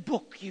infinite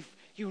book.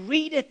 You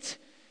read it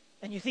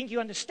and you think you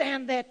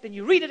understand that. Then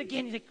you read it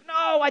again. You think,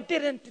 no, I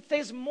didn't.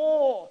 There's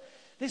more.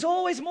 There's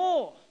always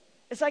more.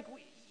 It's like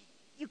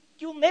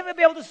you'll never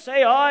be able to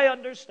say, I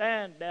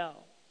understand now.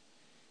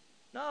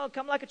 No,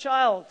 come like a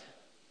child.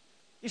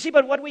 You see,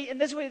 but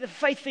and this is where the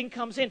faith thing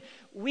comes in.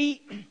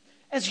 We,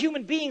 as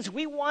human beings,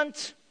 we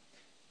want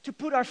to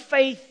put our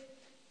faith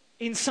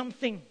in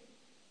something.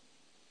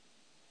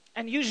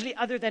 And usually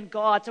other than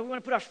God. So we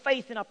want to put our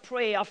faith in our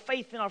prayer, our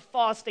faith in our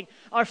fasting,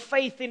 our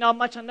faith in how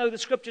much I know the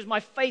scriptures, my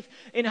faith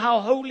in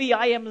how holy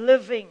I am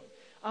living.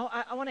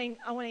 I want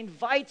to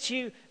invite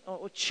you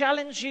or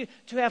challenge you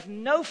to have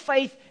no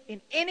faith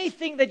in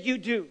anything that you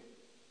do,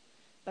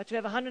 but to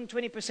have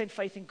 120%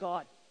 faith in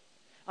God.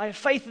 I have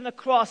faith in the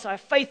cross. I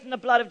have faith in the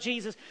blood of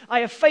Jesus. I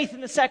have faith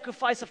in the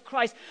sacrifice of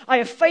Christ. I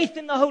have faith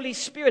in the Holy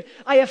Spirit.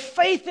 I have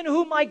faith in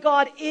who my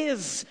God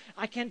is.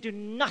 I can do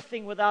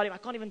nothing without Him. I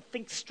can't even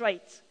think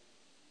straight.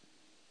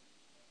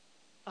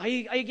 Are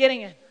you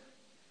getting it?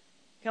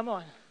 Come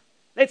on.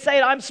 Let's say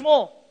it. I'm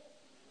small.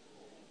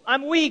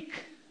 I'm weak.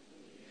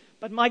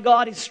 But my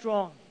God is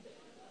strong.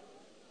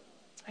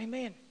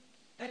 Amen.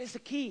 That is the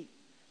key.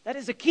 That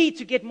is the key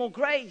to get more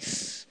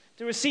grace,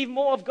 to receive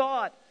more of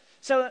God.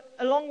 So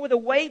along with the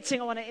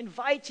waiting, I want to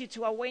invite you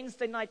to our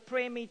Wednesday night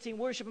prayer meeting,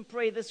 worship and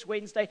pray this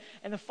Wednesday,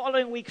 and the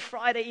following week,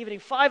 Friday evening,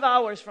 5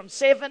 hours from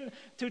 7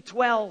 to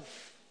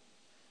 12.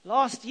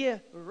 Last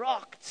year,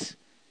 rocked.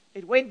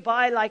 It went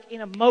by like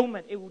in a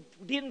moment. It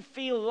didn't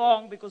feel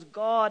long because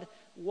God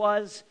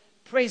was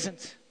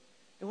present.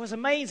 It was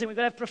amazing. We're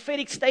going to have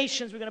prophetic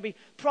stations. We're going to be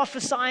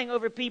prophesying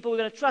over people. We're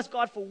going to trust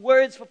God for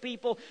words for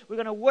people. We're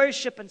going to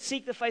worship and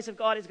seek the face of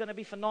God. It's going to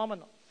be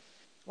phenomenal.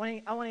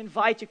 I want to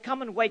invite you.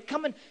 Come and wait.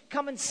 Come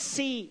and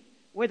see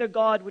whether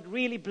God would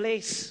really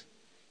bless.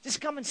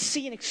 Just come and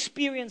see and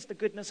experience the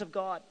goodness of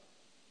God.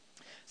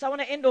 So I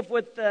want to end off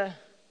with, I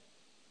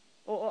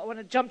want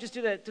to jump just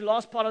to the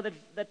last part of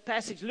that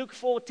passage, Luke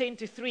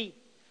 4:10-3.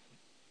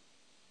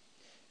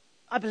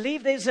 I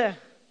believe there's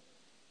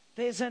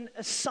an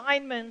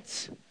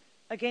assignment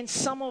against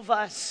some of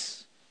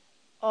us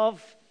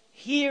of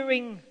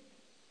hearing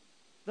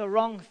the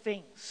wrong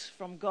things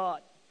from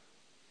God.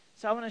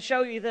 So I want to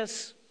show you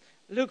this.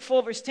 Luke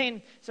 4 verse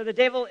 10. So the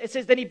devil, it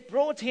says, then he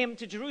brought him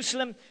to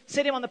Jerusalem,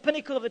 set him on the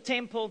pinnacle of the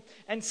temple,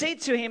 and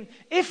said to him,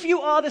 if you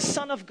are the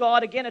Son of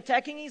God, again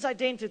attacking his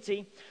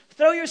identity,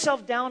 throw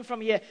yourself down from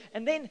here.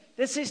 And then,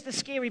 this is the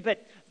scary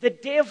bit, the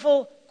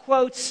devil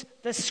quotes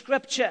the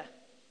scripture.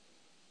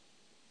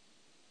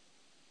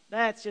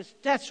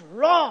 That's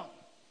wrong.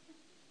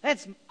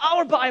 That's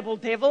our Bible,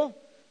 devil.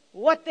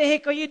 What the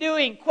heck are you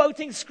doing?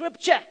 Quoting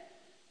scripture.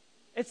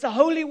 It's the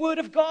holy word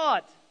of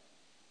God.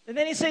 And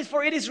then he says,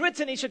 for it is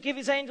written, he shall give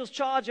his angels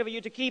charge over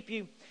you to keep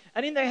you.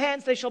 And in their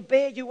hands they shall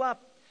bear you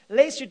up,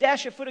 lest you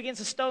dash your foot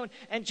against a stone.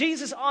 And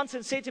Jesus answered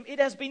and said to him, it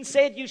has been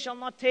said, you shall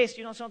not test,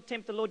 you shall not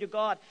tempt the Lord your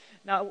God.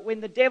 Now, when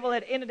the devil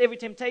had ended every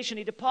temptation,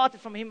 he departed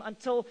from him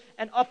until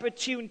an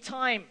opportune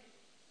time.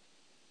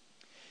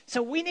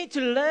 So we need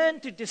to learn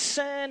to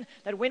discern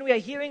that when we are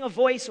hearing a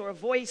voice or a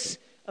voice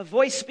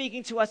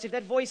speaking to us, if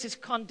that voice is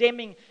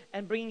condemning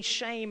and bringing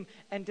shame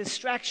and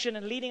distraction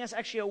and leading us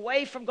actually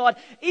away from God,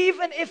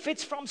 even if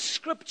it's from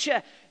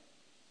Scripture,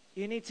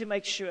 you need to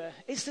make sure,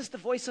 is this the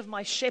voice of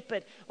my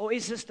shepherd or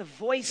is this the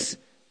voice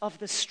of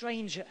the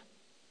stranger?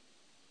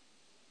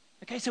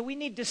 Okay, so we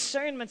need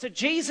discernment. So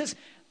Jesus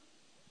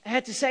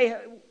had to say,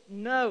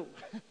 no,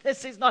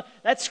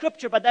 that's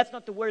Scripture, but that's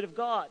not the Word of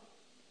God.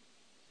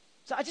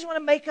 So I just want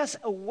to make us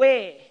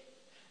aware.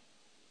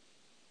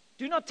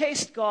 Do not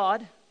test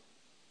God,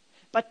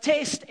 but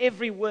test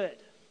every word.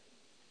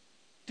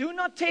 Do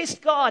not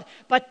test God,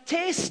 but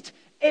test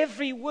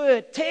every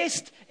word.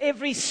 Test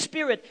every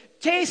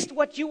spirit. Test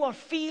what you are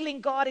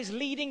feeling God is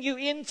leading you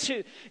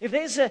into. If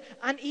there's an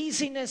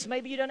uneasiness,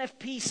 maybe you don't have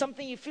peace,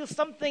 you feel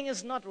something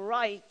is not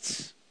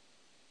right,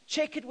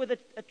 check it with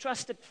a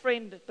trusted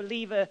friend,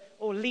 believer,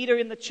 or leader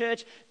in the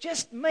church.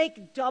 Just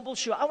make double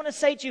sure. I want to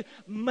say to you,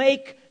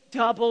 make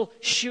double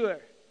sure.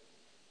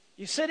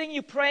 You're sitting,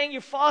 you're praying,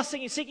 you're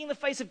fasting, you're seeking the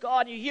face of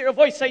God, and you hear a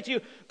voice say to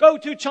you, go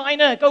to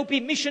China, go be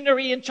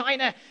missionary in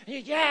China. And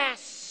you,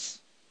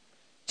 yes.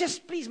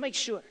 Just please make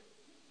sure.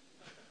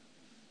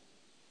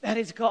 That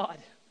is God.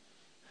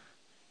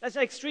 That's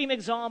an extreme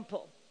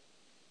example.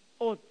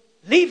 Or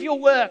leave your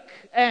work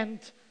and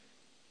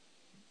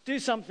do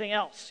something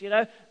else,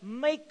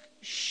 Make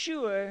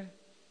sure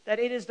that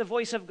it is the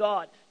voice of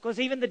God. Because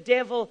even the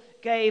devil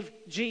gave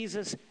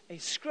Jesus a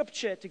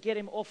scripture to get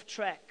him off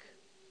track.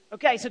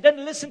 Okay, so don't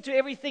listen to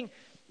everything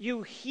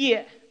you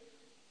hear.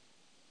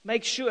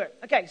 Make sure.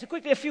 Okay, so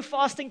quickly, a few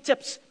fasting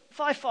tips.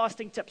 5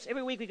 fasting tips.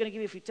 Every week we're going to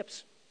give you a few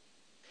tips.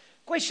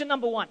 Question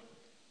number 1.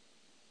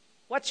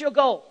 What's your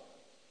goal?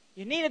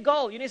 You need a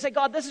goal. You need to say,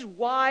 God, this is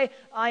why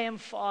I am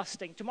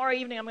fasting. Tomorrow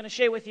evening I'm going to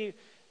share with you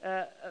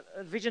a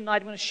vision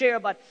night. I'm going to share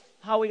about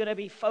how we're going to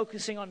be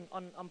focusing on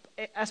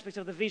aspects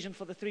of the vision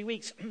for the 3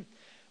 weeks.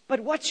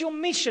 But what's your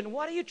mission?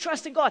 What are you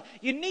trusting God?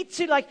 You need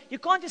to you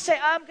can't just say,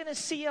 I'm going to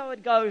see how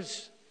it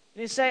goes.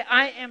 You need to say,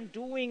 I am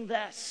doing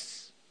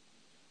this.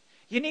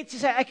 You need to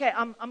say, okay,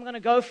 I'm going to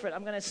go for it.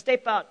 I'm going to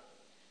step out.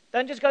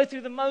 Don't just go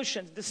through the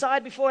motions.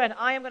 Decide beforehand,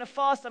 I am going to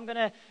fast. I'm going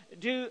to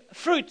do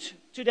fruit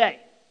today.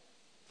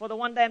 For the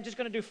one day, I'm just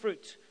going to do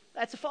fruit.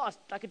 That's a fast,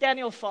 like a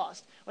Daniel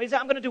fast. Or you say,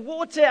 I'm going to do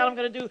water and I'm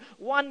going to do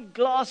 1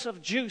 glass of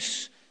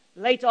juice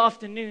late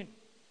afternoon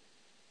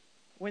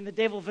when the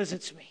devil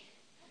visits me.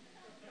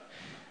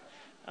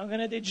 I'm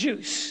going to do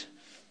juice.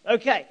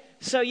 Okay,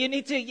 so you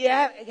need to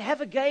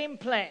have a game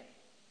plan.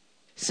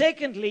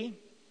 Secondly,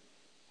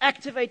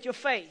 activate your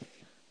faith.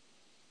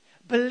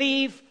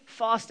 Believe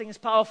fasting is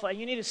powerful. And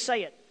you need to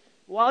say it.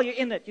 While you're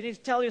in it, you need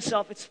to tell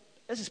yourself, this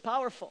is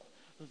powerful.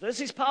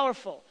 This is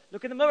powerful.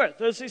 Look in the mirror.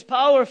 This is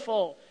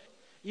powerful.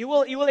 You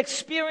will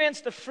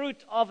experience the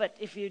fruit of it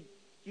if you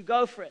you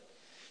go for it.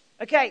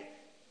 Okay,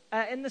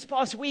 in this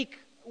past week,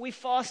 we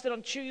fasted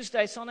on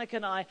Tuesday, Sonic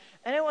and I,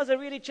 and it was a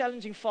really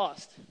challenging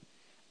fast.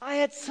 I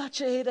had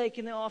such a headache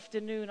in the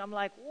afternoon. I'm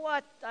like,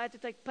 what? I had to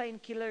take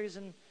painkillers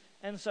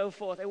and so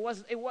forth. It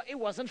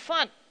wasn't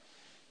fun.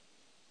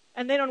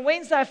 And then on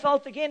Wednesday, I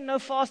felt again, no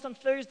fast on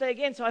Thursday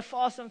again. So I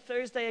fast on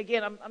Thursday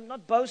again. I'm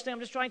not boasting.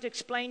 I'm just trying to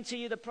explain to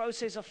you the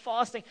process of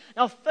fasting.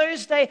 Now,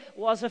 Thursday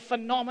was a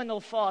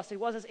phenomenal fast. It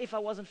was as if I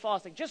wasn't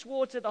fasting. Just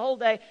water the whole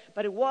day,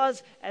 but it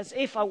was as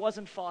if I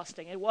wasn't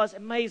fasting. It was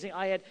amazing.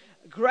 I had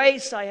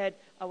grace. I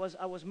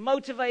was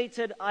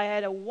motivated.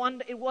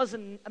 It was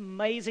an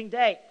amazing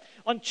day.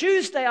 On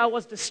Tuesday, I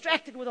was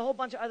distracted with a whole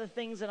bunch of other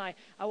things, and I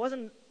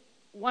wasn't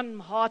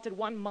one-hearted,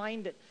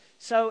 one-minded.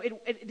 So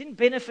it didn't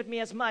benefit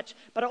me as much.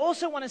 But I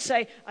also want to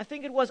say, I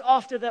think it was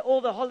after all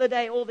the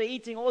holiday, all the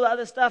eating, all the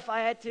other stuff, I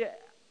had to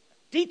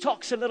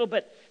detox a little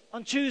bit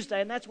on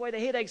Tuesday, and that's where the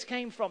headaches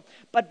came from.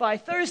 But by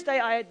Thursday,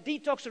 I had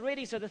detoxed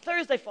already, so the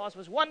Thursday fast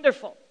was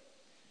wonderful.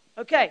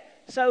 Okay,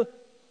 so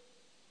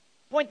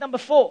point number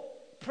 4,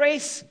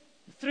 press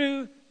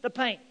through the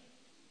pain.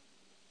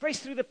 Press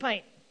through the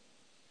pain.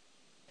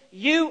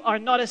 You are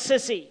not a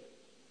sissy.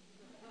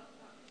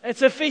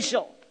 It's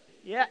official.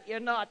 Yeah, you're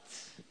not.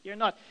 You're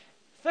not.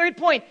 Third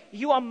point,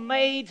 you are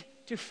made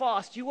to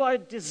fast. You are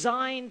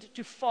designed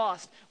to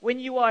fast. When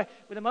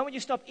the moment you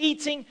stop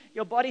eating,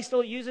 your body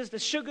still uses the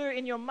sugar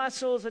in your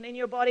muscles and in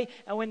your body.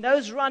 And when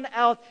those run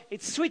out,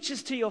 it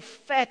switches to your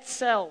fat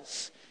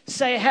cells.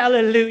 Say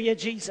hallelujah,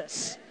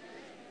 Jesus.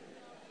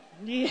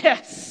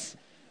 Yes.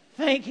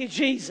 Thank you,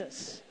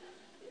 Jesus.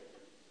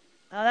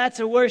 Now that's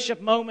a worship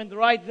moment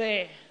right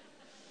there.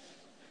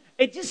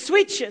 It just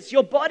switches.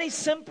 Your body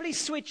simply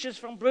switches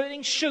from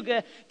burning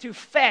sugar to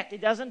fat. It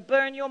doesn't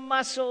burn your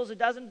muscles. It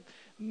doesn't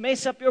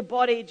mess up your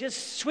body. It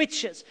just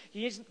switches.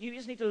 You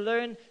just need to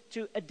learn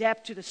to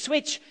adapt to the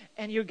switch,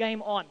 and you're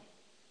game on.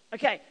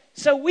 Okay,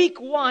 so week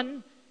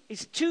 1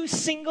 is 2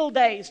 single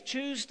days.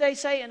 Tuesday,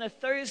 say, and a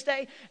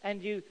Thursday.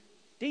 And you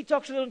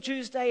detox a little on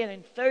Tuesday, and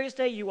then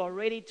Thursday you are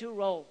ready to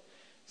roll.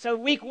 So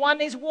week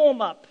 1 is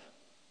warm-up.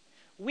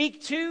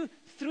 Week 2,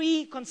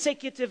 3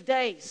 consecutive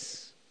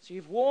days. So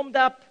you've warmed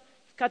up.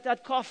 Cut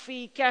out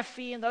coffee,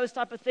 caffeine, and those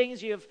type of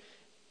things. You've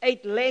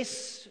ate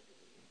less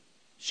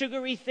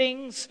sugary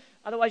things.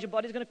 Otherwise, your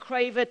body's going to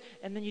crave it.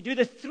 And then you do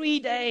the 3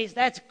 days.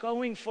 That's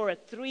going for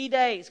it. 3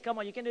 days. Come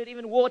on, you can do it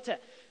even water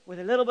with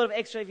a little bit of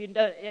extra if you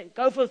don't. Yeah,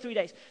 go for the 3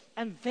 days.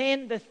 And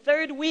then the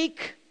third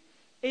week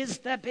is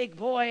the big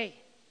boy.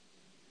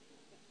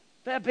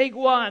 The big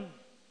one.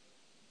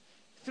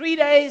 3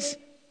 days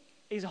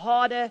is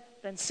harder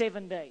than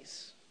 7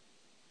 days.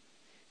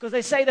 Because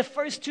they say the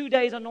first 2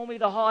 days are normally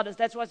the hardest.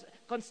 That's why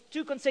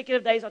 2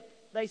 consecutive days,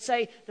 they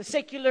say, the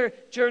secular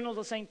journals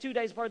are saying 2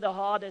 days are probably the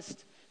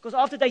hardest. Because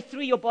after day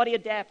 3, your body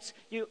adapts.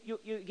 You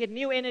get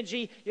new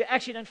energy. You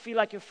actually don't feel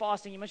like you're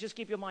fasting. You must just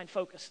keep your mind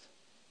focused.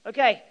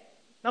 Okay,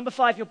 number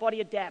 5, your body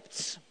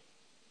adapts.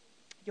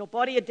 Your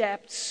body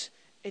adapts.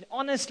 It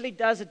honestly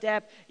does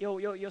adapt.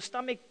 Your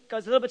stomach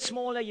goes a little bit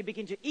smaller. You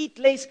begin to eat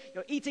less.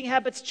 Your eating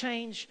habits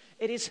change.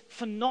 It is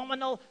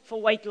phenomenal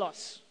for weight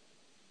loss.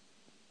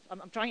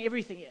 I'm trying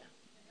everything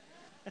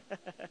here.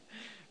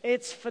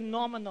 It's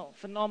phenomenal,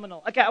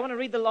 phenomenal. Okay, I want to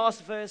read the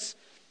last verse,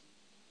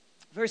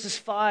 verses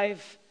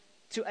 5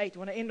 to 8. I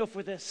want to end off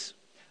with this.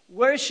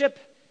 Worship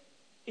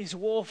is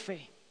warfare.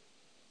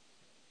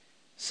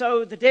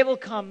 So the devil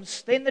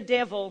comes. Then the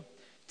devil,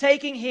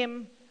 taking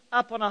him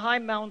up on a high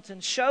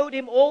mountain, showed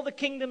him all the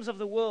kingdoms of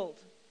the world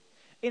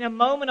in a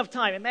moment of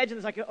time. Imagine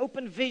it's like an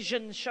open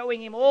vision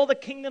showing him all the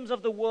kingdoms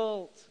of the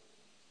world.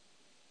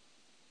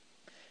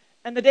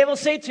 And the devil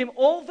said to him,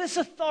 all this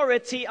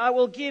authority I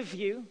will give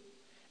you,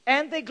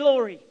 and their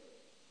glory.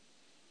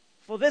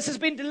 For this has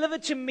been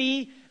delivered to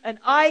me, and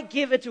I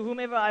give it to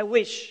whomever I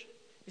wish.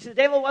 You see, the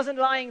devil wasn't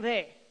lying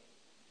there.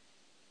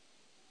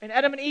 When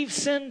Adam and Eve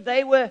sinned,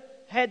 they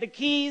had the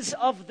keys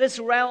of this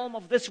realm,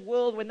 of this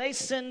world. When they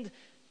sinned,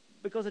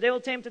 because the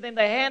devil tempted them,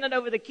 they handed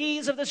over the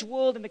keys of this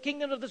world and the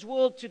kingdom of this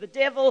world to the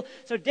devil.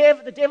 So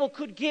the devil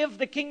could give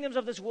the kingdoms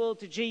of this world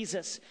to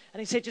Jesus. And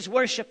he said, just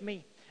worship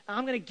me.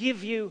 I'm going to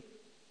give you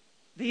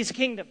these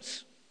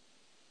kingdoms.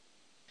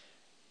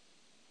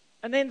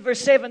 And then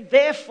verse 7,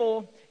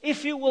 therefore,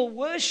 if you will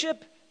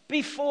worship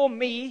before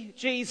me,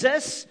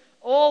 Jesus,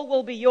 all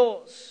will be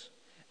yours.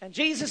 And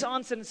Jesus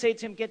answered and said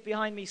to him, get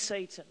behind me,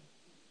 Satan.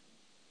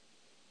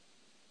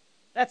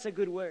 That's a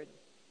good word.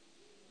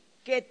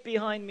 Get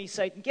behind me,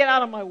 Satan. Get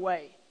out of my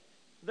way.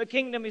 The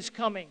kingdom is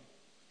coming.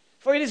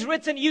 For it is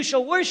written, you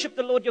shall worship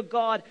the Lord your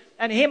God,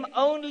 and him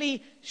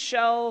only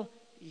shall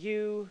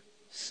you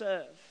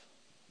serve.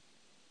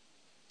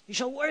 You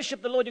shall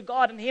worship the Lord your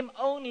God and him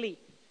only.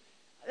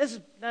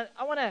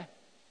 I want to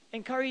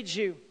encourage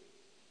you.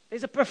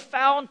 There's a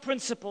profound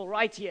principle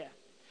right here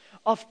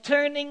of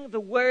turning the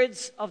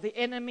words of the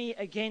enemy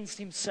against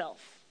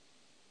himself.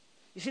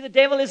 You see, the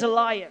devil is a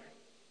liar.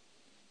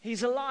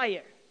 He's a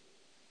liar.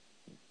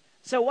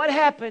 So what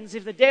happens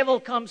if the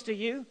devil comes to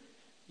you?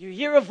 You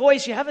hear a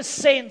voice, you have a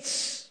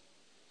sense.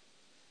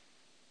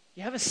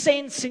 You have a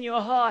sense in your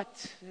heart.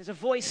 There's a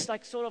voice,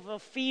 like sort of a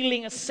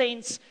feeling, a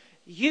sense.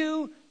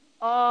 You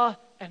are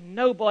a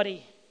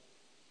nobody.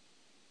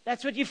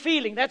 That's what you're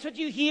feeling. That's what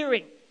you're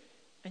hearing.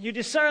 And you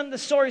discern the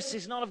source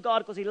is not of God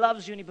because He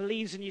loves you and He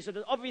believes in you. So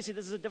obviously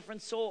this is a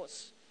different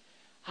source.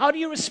 How do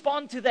you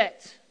respond to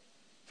that?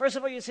 First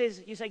of all, you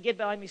say, get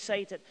behind me,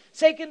 Satan.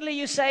 Secondly,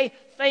 you say,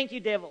 thank you,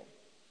 devil.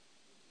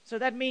 So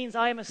that means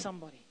I am a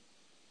somebody.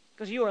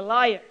 Because you are a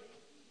liar.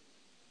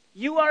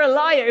 You are a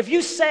liar. If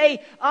you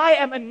say, I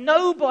am a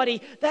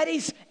nobody, that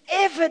is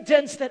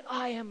evidence that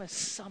I am a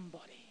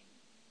somebody.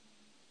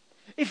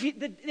 If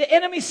the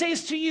enemy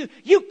says to you,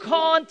 you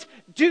can't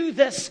do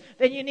this,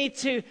 then you need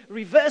to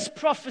reverse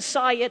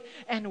prophesy it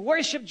and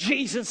worship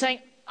Jesus, saying,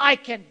 I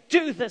can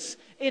do this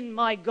in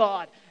my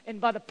God. And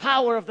by the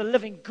power of the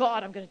living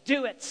God, I'm going to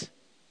do it.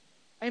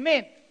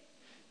 Amen.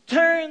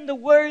 Turn the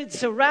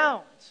words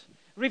around.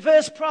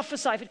 Reverse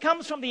prophesy. If it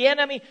comes from the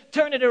enemy,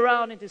 turn it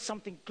around into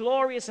something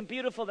glorious and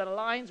beautiful that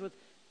aligns with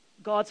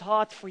God's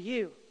heart for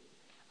you.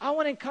 I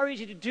want to encourage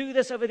you to do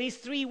this over these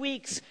 3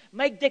 weeks.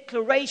 Make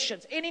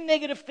declarations. Any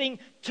negative thing,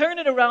 turn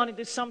it around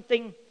into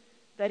something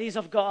that is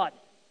of God.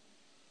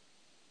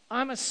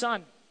 I'm a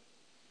son.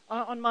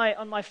 On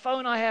my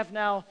phone I have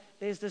now,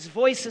 there's this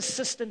voice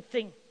assistant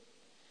thing.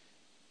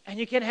 And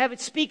you can have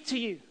it speak to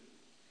you.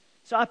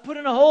 So I put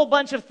in a whole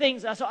bunch of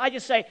things. So I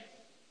just say,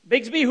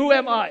 Bigsby, who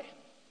am I?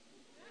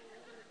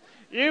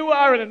 You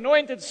are an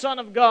anointed son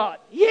of God.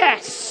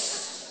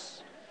 Yes,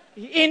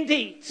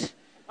 indeed.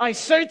 I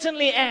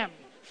certainly am.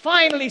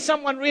 Finally,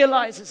 someone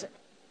realizes it.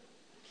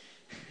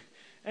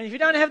 And if you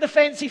don't have the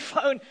fancy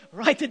phone,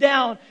 write it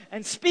down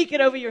and speak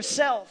it over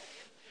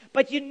yourself.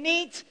 But you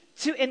need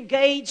to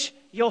engage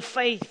your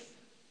faith.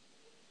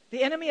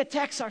 The enemy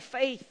attacks our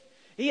faith.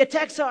 He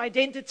attacks our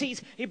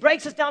identities. He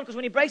breaks us down because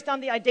when he breaks down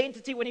the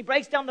identity, when he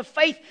breaks down the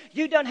faith,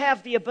 you don't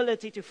have the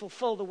ability to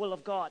fulfill the will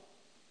of God.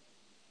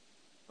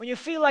 When you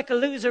feel like a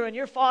loser and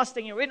you're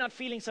fasting and you're not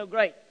feeling so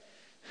great,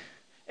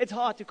 it's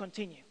hard to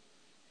continue.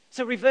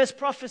 So reverse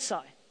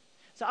prophesy.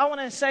 So I want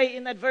to say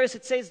in that verse,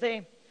 it says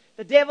there,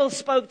 the devil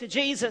spoke to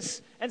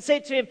Jesus and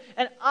said to him,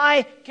 and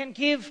I can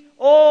give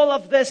all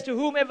of this to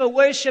whomever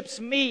worships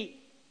me.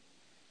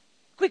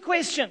 Quick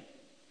question.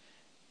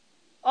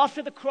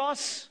 After the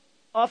cross,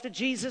 after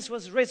Jesus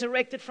was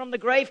resurrected from the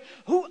grave,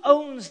 who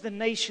owns the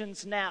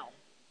nations now?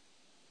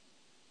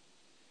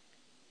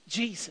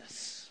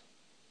 Jesus.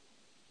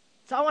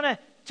 So I want to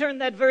turn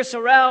that verse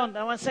around.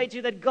 I want to say to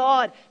you that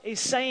God is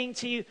saying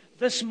to you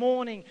this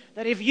morning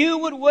that if you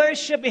would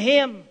worship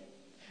Him,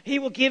 He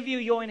will give you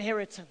your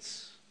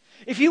inheritance.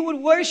 If you would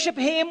worship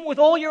Him with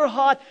all your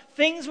heart,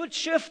 things would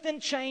shift and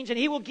change, and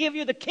He will give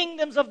you the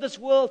kingdoms of this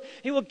world.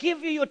 He will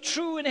give you your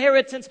true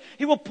inheritance.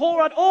 He will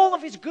pour out all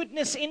of His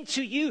goodness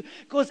into you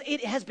because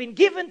it has been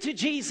given to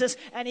Jesus,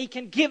 and He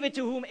can give it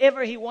to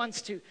whomever He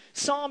wants to.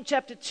 Psalm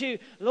chapter 2,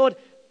 Lord,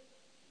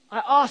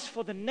 I ask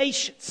for the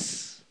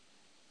nations.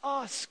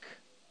 Ask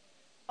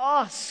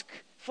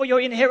for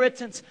your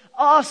inheritance.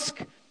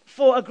 Ask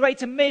for a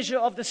greater measure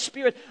of the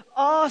Spirit.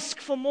 Ask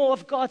for more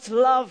of God's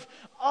love.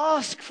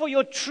 Ask for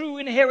your true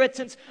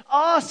inheritance.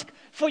 Ask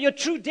for your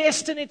true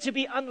destiny to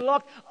be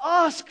unlocked.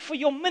 Ask for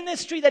your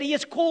ministry that He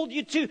has called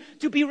you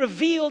to be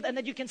revealed and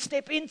that you can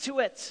step into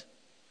it.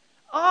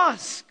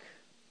 Ask.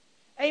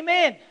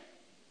 Amen.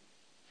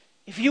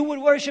 If you would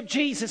worship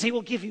Jesus, He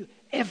will give you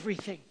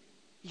everything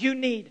you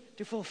need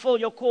to fulfill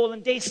your call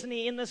and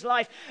destiny in this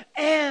life.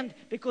 And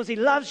because He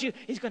loves you,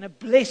 He's going to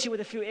bless you with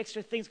a few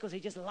extra things because He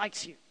just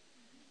likes you.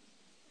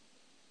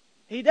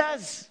 He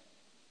does.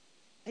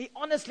 He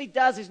honestly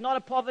does. He's not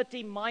a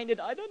poverty-minded,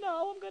 I don't know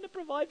how I'm going to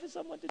provide for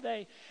someone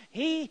today.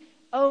 He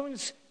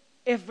owns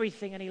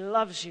everything and He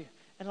loves you.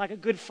 And like a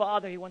good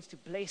father, He wants to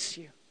bless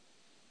you.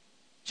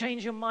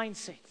 Change your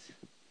mindset.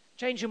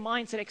 Change your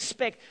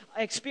mindset.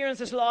 I experienced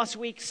this last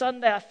week,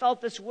 Sunday. I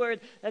felt this word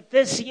that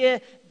this year,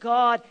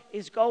 God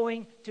is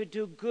going to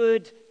do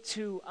good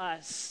to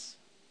us.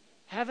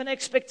 Have an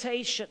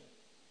expectation.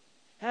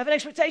 Have an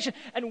expectation.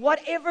 And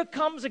whatever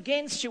comes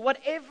against you,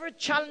 whatever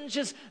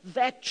challenges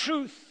that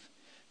truth,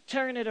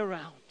 turn it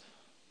around.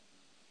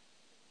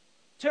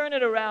 Turn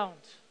it around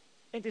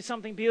into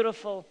something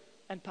beautiful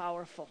and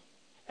powerful.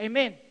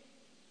 Amen.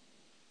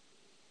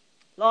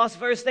 Last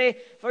verse there,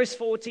 verse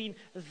 14.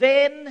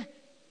 Then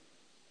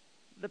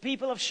the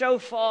people of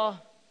Shofar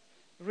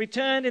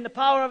returned in the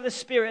power of the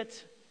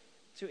Spirit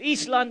to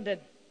East London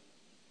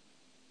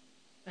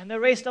and the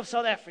rest of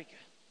South Africa.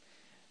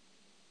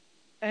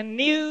 And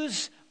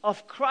news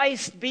of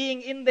Christ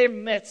being in their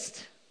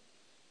midst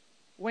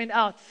went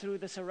out through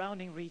the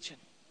surrounding region.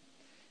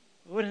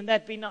 Wouldn't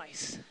that be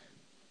nice?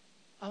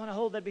 I want to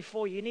hold that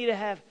before you.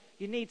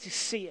 You need to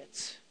see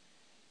it.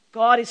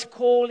 God is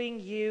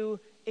calling you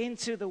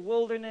into the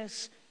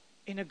wilderness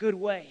in a good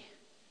way.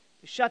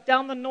 To shut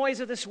down the noise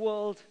of this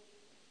world,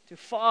 to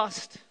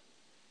fast,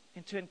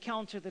 and to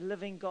encounter the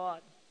living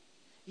God.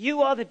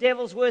 You are the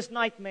devil's worst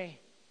nightmare.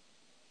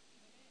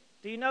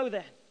 Do you know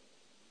that?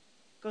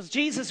 Because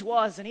Jesus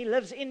was, and He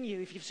lives in you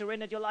if you've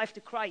surrendered your life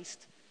to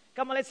Christ.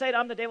 Come on, let's say it.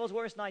 I'm the devil's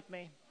worst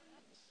nightmare.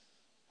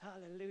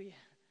 Hallelujah.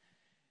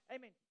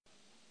 Amen.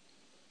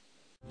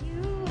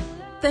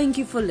 Thank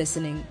you for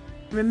listening.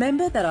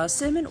 Remember that our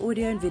sermon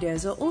audio and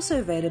videos are also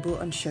available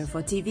on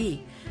Shofar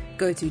TV.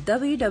 Go to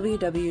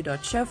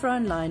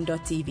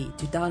www.shofaronline.tv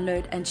to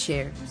download and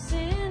share.